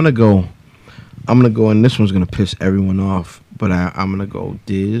I'm gonna go, and this one's gonna piss everyone off, but I'm gonna go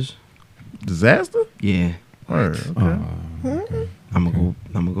Diz. Disaster? Yeah, Word, okay. I'm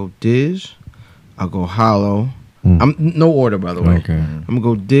gonna go Diz. I'll go Hollow. I'm no order, by the way. Okay. I'm gonna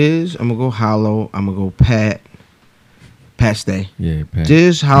go Diz. I'm gonna go Hollow. I'm gonna go Pat. Pat Stay. Yeah, Pat.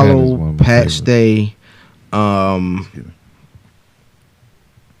 Diz, is one Hollow, of my Pat favorites. Stay.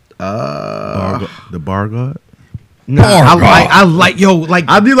 The Bar God? No, I like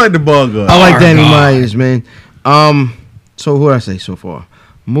I do like the Bar God. I like Danny Myers, man. So who did I say so far?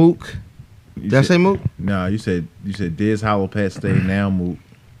 Mook. Did I say Mook? Nah, you said Diz, Hollow, Pat Stay, now Mook.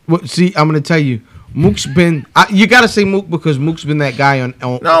 Well, see, I'm gonna tell you, Mook's been. You gotta say Mook because Mook's been that guy on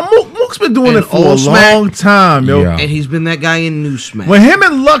No, Mook's been doing And it for a Old Smack. long time, yo. Yeah. and he's been that guy in New Smack. When him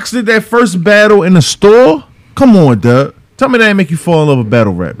and Lux did that first battle in the store, come on, Doug. Tell me that ain't make you fall in love with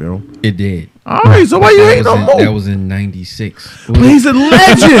battle rap, yo. It did. All right, so why you hating on Mook? That was in '96. But he's a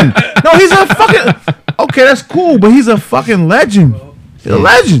legend. No, he's a fucking. Okay, that's cool, but he's a fucking legend. He's a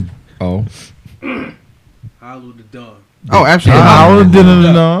legend. Oh. Hollow the dog. Oh, absolutely. Hollow did Hold it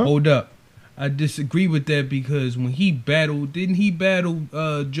up, on. hold up. I disagree with that because when he battled, didn't he battle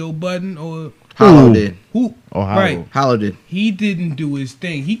Joe Budden or Hollow did. who? Oh, Hollow. Right. Hollow did. He didn't do his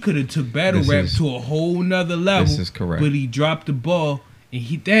thing. He could have took battle This rap is- to a whole nother level. This is correct. But he dropped the ball, and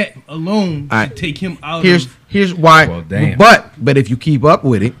that alone All right. should take him out Here's why. Well, damn. But if you keep up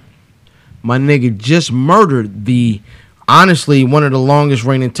with it, my nigga just murdered honestly one of the longest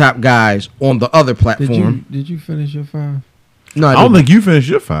reigning top guys on the other platform. Did you finish your 5? No, I don't think you finished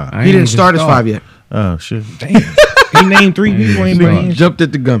your 5. he didn't start his 5 yet. Oh shit. Damn. He named 3 people. Ain't He been- jumped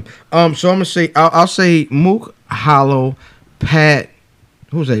at the gun. So I'm gonna say I'll say Mook, Hollow, Pat.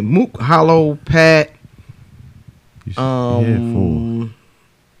 Who's that? Mook, Hollow, Pat. You had 4.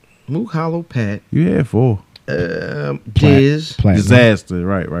 Mook, Hollow, Pat. You had 4. Diz, Platinum. Disaster.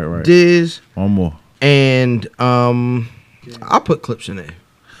 Right. Diz, One more. and I'll put Clips in there.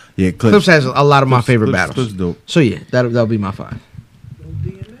 Yeah, Clips has a lot of my favorite battles. Clips dope. So yeah, that'll be my 5.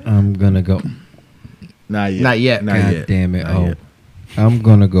 I'm gonna go. Not yet. Not yet. Not God yet. damn it! Not yet. I'm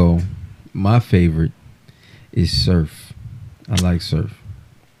gonna go. My favorite is Surf. I like Surf.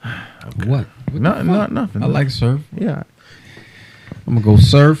 What? Nothing. I like Surf. Yeah. I'm gonna go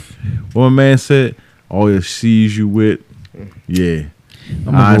Surf. What my man said, all your C's you with, yeah.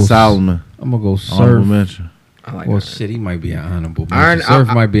 I'm Iron go Solomon. I'm gonna go Honorable Surf. mention. I like Well, that. shit, he might be an honorable Iron- mention. Surf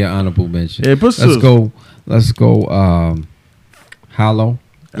I- might be an honorable mention. Yeah, but Let's go. Hollow.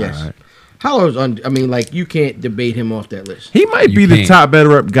 Yes. All right. Hollow's I mean, like, you can't debate him off that list. He might You be the can't. top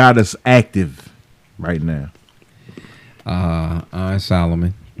battle rap guy that's active right now. Iron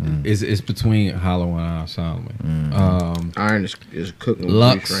Solomon. It's between Hollow and Iron Solomon. Iron is cooking with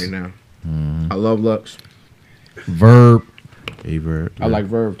Lux. Grease right now. I love Lux. Verb. Averb. I like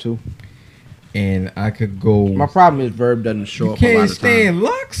Verb too. And I could go. My problem is Verb doesn't show up a lot Can't of time. stand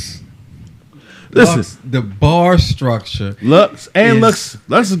Lux. Listen, Lux, the bar structure. Lux and is-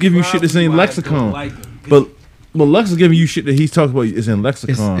 Lux is giving you shit that's in lexicon. But Lux is giving you shit that he's talking about is in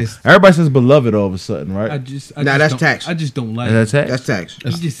lexicon. It's- Everybody says beloved all of a sudden, right? I just Nah, that's don't- tax. I just don't like And that's it. it. That's tax. He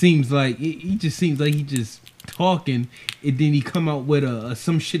just seems like he just talking, and then he come out with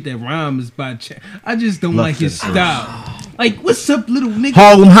some shit that rhymes by. I just don't like his style. Like, what's up, little nigga?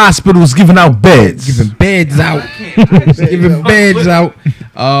 Harlem Hospital is giving out beds. Giving beds out. Giving beds out.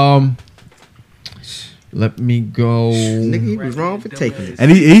 Let me go. Nigga, he was wrong for taking it.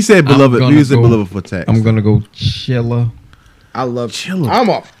 And he said I'm beloved. gonna He said go- beloved for tax. I'm gonna go Chiller. I love Chiller. I'm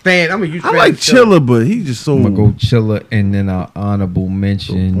a fan. I'm a huge I fan. like of Chiller. Chiller, but he just so. I'm gonna go Chiller, and then I'll honorable So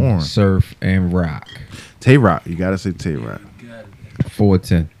mention boring. Surf and Rock. Tay Rock. You gotta say Tay Rock.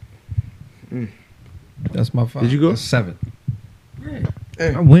 410. That's my 5. Did you go? That's 7.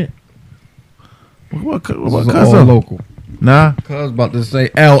 I went. What This about is all cousin? local. Nah. Cause I was about to say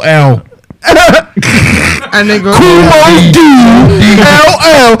LL. And they go,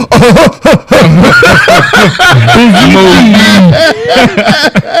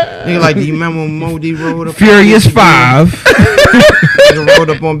 nigga, like, do you remember when Modi rode up? Furious on Busy 5. B? Nigga rode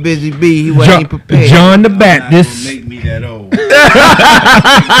up on Busy B. He wasn't even prepared. John the Baptist. Make me that old.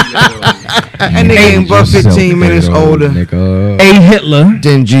 And nigga ain't but 15 minutes older Nigga. A. Hitler.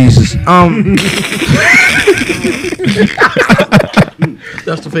 than Jesus.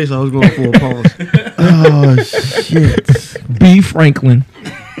 That's the face I was going for. Pause. Oh shit. B. Franklin.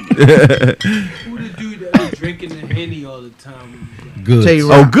 Who the dude that was drinking the Henny all the time? Good. Tell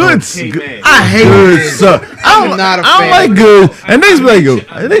you Oh, right. good. I hate Good. it. So, I'm not a I don't fan. like good. And niggas be like good.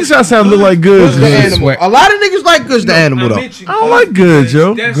 And niggas try to sound look like good. Goods the animal. A lot of niggas like Goods the animal though. I don't like good,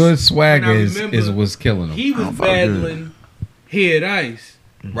 Joe. Good swag when I is remember what's killing them. He was fuck good. battling Head Ice.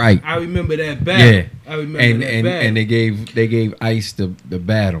 Right. I remember that battle. Yeah. I remember And that and battle. and they gave Ice the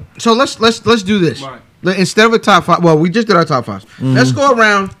battle. So let's do this. Right. Instead of a top 5, well, we just did our top 5s. Let's go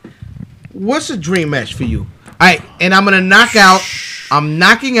around. What's a dream match for you? All right, and I'm knocking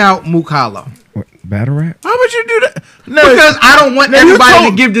out Mukalo. Battle rap? How would you do that? No, Because I don't want everybody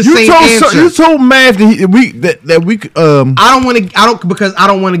to give the same answer. You told Matth that we could, because I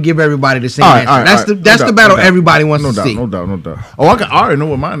don't want to give everybody the same All right, answer. all right, That's all the right. that's No the doubt, battle no doubt. everybody wants no to doubt, see. no doubt, no doubt. Oh, I already know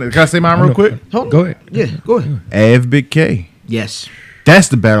what mine is. Can I say mine real quick? Hold on. Go ahead. Yeah, go ahead. Av Big K. Yes. That's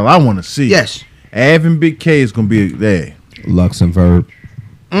the battle I want to see. Yes. Av and Big K is gonna be there. Lux and Verb.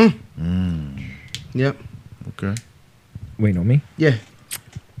 Yep. Okay. Wait on me. Yeah.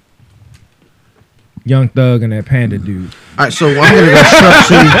 Young Thug and that Panda dude. All right, so I'm gonna go Shark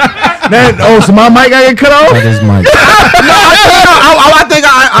City. So my mic got get cut off. That is Mike. I think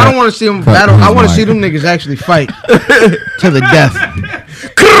I don't want to see them battle. I want to see them niggas actually fight to the death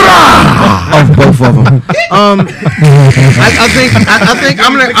of both of them. I think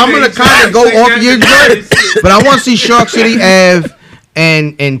I'm gonna kind of go off your joint, but I want to see Shark City, Av,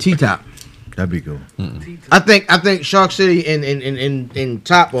 and T Top. That'd be cool. I think Shark City and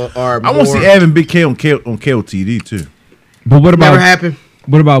Top are I want to see Av and Big K on KOTD too. But what Never about happened.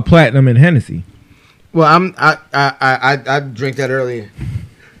 what about Platinum and Hennessy? Well, I drank that earlier.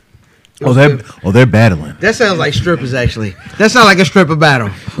 They're battling. That sounds like strippers, actually. That sounds like a stripper battle.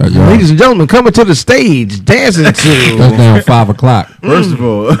 Ladies and gentlemen, coming to the stage, dancing That's to. now 5 o'clock. First of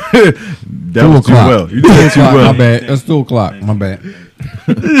all, that 2 was too o'clock. well. You did it too My well. bad. That's 2 o'clock. My bad.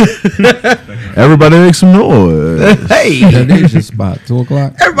 Everybody make some noise. Hey, That is just about 2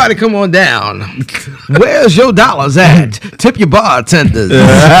 o'clock. everybody come on down. Where's your dollars at? Tip your bartenders.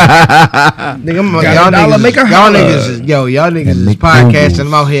 Nigga, y'all dollar, niggas, make a y'all holler. niggas is is make podcasting. boo-boos.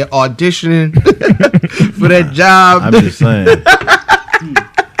 I'm out here auditioning for that job. I'm just saying.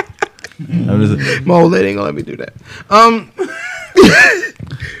 I'm just, My old lady ain't gonna let me do that.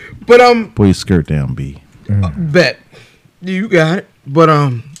 But Pull your skirt down, B. bet you got it. But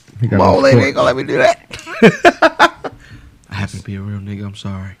my old lady ain't gonna let me do that. I happen to be a real nigga. I'm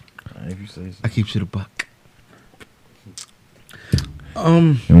sorry. If you say so. I keeps it a buck.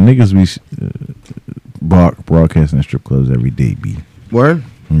 Niggas be broadcasting in strip clubs every day, B. Word.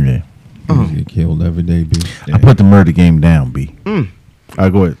 Yeah. Niggas get killed every day, B. I put the murder game down, B. All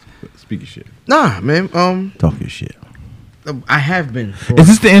right, go ahead. Speak your shit. Nah, man. Talk your shit. I have been. Is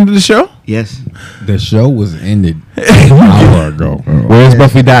this the end of the show? Yes. The show was ended an hour ago. Where's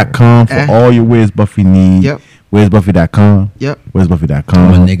Buffy.com for all your Where's Buffy needs? Yep. Where's Buffy.com? Yep. Where's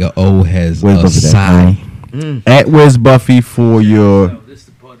Buffy.com? My nigga O has Where's a Buffy.com? side. At Where's Buffy for your. This is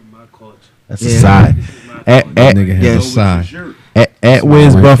the part of my culture. That's a side. At Nigga has a side. at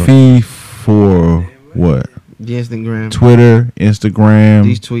Where's Buffy for what? The Instagram. Twitter, Instagram.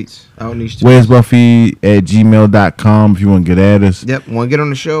 These tweets. Out these tweets. Where's Buffy at gmail.com if you want to get at us. Yep. Want to get on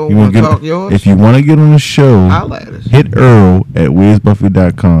the show? You Want to get, talk yours? if you want to get on the show, Holla at us. hit Earl at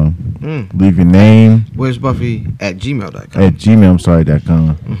where'sbuffy.com. Leave your name. Where's Buffy at gmail.com? At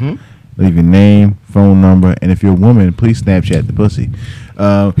gmail.com. Leave your name, phone number, and if you're a woman, please Snapchat the pussy.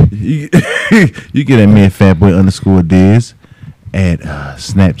 You get at me at fatboy_Diz at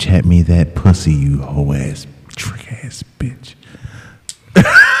Snapchat me that pussy, you hoe ass trick ass bitch.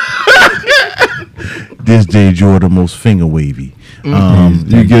 This J Jordan most finger wavy. You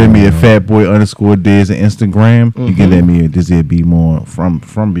get at me at fatboy_Diz at Instagram. You get at me at Dizzy B More from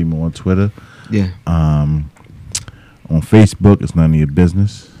B More on Twitter. Yeah. On Facebook, it's none of your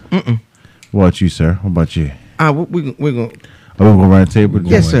business. What about you, sir? What about you? We're going Are we going around the table?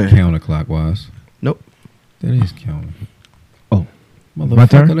 Yes, sir. Counterclockwise. Nope. That is counter. Oh, My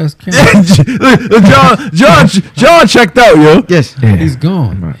turn? motherfucker, that's counter. John checked out, yo. Yes. He's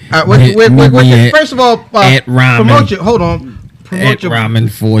gone. All right, wait. First of all, at ramen. promote your. Hold on. Promote At your. Ramen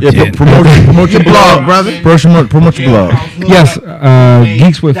Yeah, 410. promote your blog, brother. Promote your blog. Yes,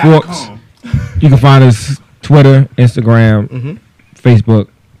 Geeks with Forks. You can find us Twitter, Instagram, Facebook,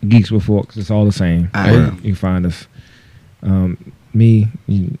 Geeks with Forks. It's all the same. Alright. You can find us. Me,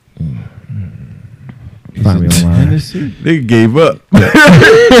 you find me online. Nigga gave up.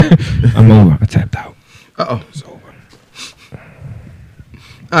 I'm over. I tapped out. Uh-oh. It's over.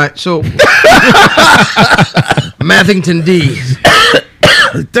 All right, so Mathington D.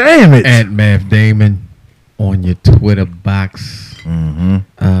 Damn it. At Math Damon on your Twitter box.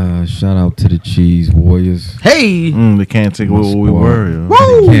 Shout out to the Cheese Warriors. Hey. They can't take away what we were, yo.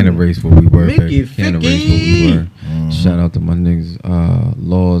 Woo. They can't erase what we were. Mickey, Baby. Can't erase what we were. Shout out to my niggas,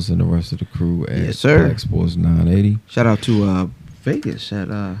 Laws and the rest of the crew at Yes, sir. Black Sports 980. Shout out to Vegas at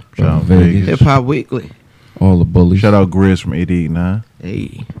Shout out Vegas. Hip Hop Weekly. All the bullies. Shout out Grizz from 889.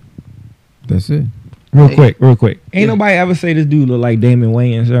 Hey. That's it. Real Hey. quick. Ain't nobody ever say this dude look like Damon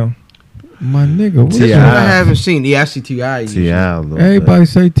Wayans, yo. My nigga. What T.I. I haven't seen the ICTI. T.I. Everybody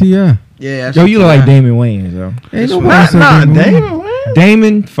say T.I. Yeah. Yo, you look ICTI. like Damon Wayans, yo. Ain't That's nobody say Damon. Damon.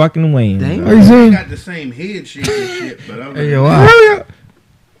 Damon fucking Wayans. Damon? Are you saying? Got the same head shape and shit, but I'm Hey, yo, I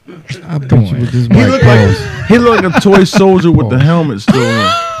bet you with this He mic look close. like he look like a toy soldier with the helmet still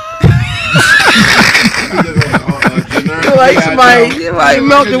on. Like somebody like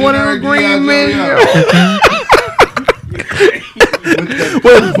melted one of the green men.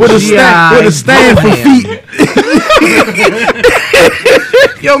 With a stand for feet.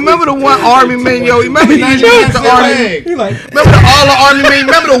 Yo, remember the one army man? Yo, remember the army? Remember all the army men?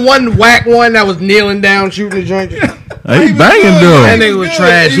 Remember the one whack one that was kneeling down shooting the joint? He banging That though. nigga was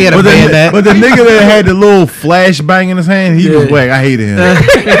trash. He had a But bandana. the nigga that had the little flash bang in his hand, he was whack. I hated him. I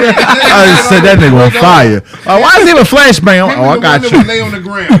just said that nigga on fire. Why is he a flash bang? Oh, I got you. Lay on the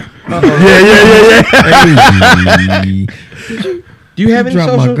ground. Yeah. Do you have any Drop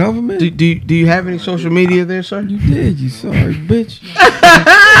my social? government? Do you have any social media there, sir? You did, you sorry bitch.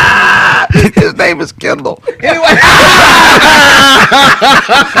 His name is Kendall. Anyway.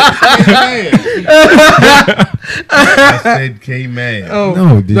 I said K-Man. Oh,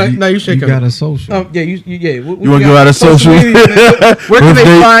 No, did no, you should you got a social. Oh, yeah, you You want to go out of social? Where can they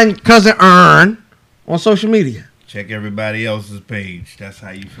Birthday? find Cousin Ern on social media? Check everybody else's page. That's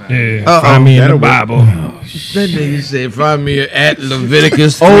how you find it. Find me in the Bible. That nigga said, find me at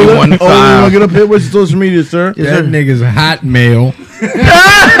Leviticus Oh, you 315. want to get up here with your social media, sir? That nigga's hotmail.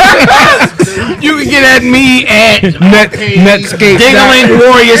 You can get at me at Netscape. Dingling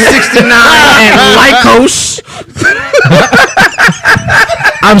Warrior 69 and Lycos.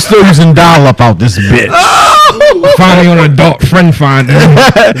 I'm still using dial-up out this bitch. Find me on Adult Friend Finder.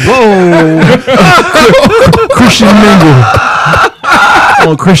 Whoa. Christian Mingle.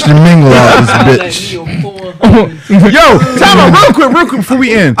 Oh, Christian Mingle out this bitch. Yo, time out real quick before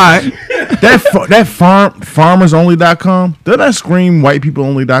we end. All right. That farmersonly.com, doesn't that scream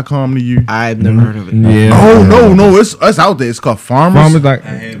whitepeopleonly.com to you? I've never heard of it. Yeah. Oh no, it's out there. It's called Farmers. Farmers like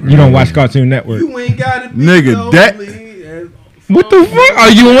you don't watch Cartoon Network. You ain't got it, Nigga, that- What the fuck?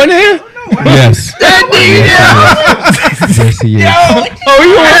 Are you on there? Yes. Yes, he is. Oh,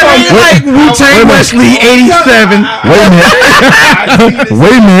 you on there? Like Wu-Tang Wesley 87.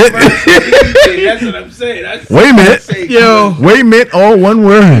 Wait a minute. That's what I'm saying. Wait a minute. Yo. Wait a minute. All one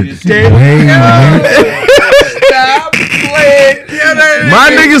word. Stop playing. My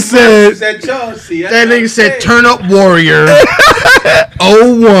nigga said. That nigga said, "Turn up, Warrior."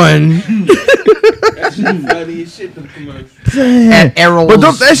 01 That's funny as shit. Them commercials. at But that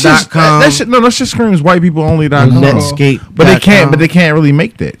arrows.com. shit, no, that shit screams whitepeoleonly.com. Netscape. But they can't really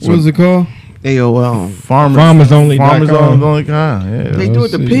make that. What was it called? AOL. Farmersonly.com. Farmersonly.com. Yeah. They do it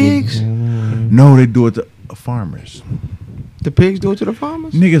to pigs. No, they do it to farmers. The pigs do it to the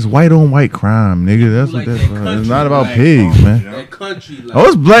farmers. Niggas, white on white crime, nigga. That's what Like that's that about. country It's not about black pigs, man. That country like. Oh,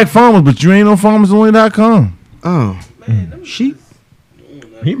 it's black farmers, but you ain't on farmersonly.com. Oh, sheep.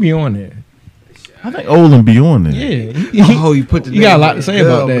 He be on there. I think Olin be on there. Yeah. Oh, you put the. You got a lot to say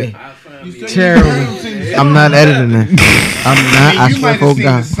about that. Terrible. I'm not editing that. I'm not. I You swear might for have seen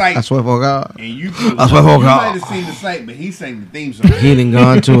God. the site. I swear for God. And you I swear for you God. might have seen the site, but he sang the theme song. He didn't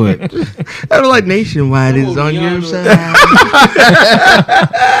gone to it. That was like Nationwide is on your side.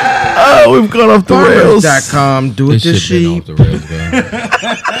 Oh, we've gone off the rails. Farmers.com. Do it This to shit been sheep. off the rails, bro.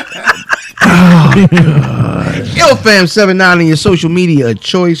 Yo, fam, 79 on your social media of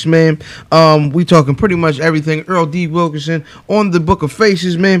choice, man. We talking pretty much everything. Earl D. Wilkinson on the Book of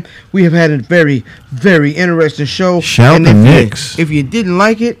Faces, man. We have had a very, very interesting show. Shout And the if you- Knicks. If you didn't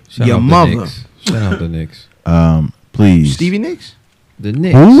like it, Shout your out the mother. Knicks. Shout out the Knicks. Please. Stevie Nicks? The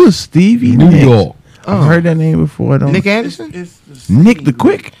Knicks. Who is Stevie New Nicks? York. I've heard that name before. I don't. Nick Anderson? It's the Nick the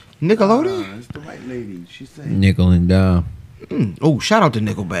Quick. Nickelodeon? It's the white lady. She sang. Nickel and dime. Oh, shout out to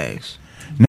Nickel Bags.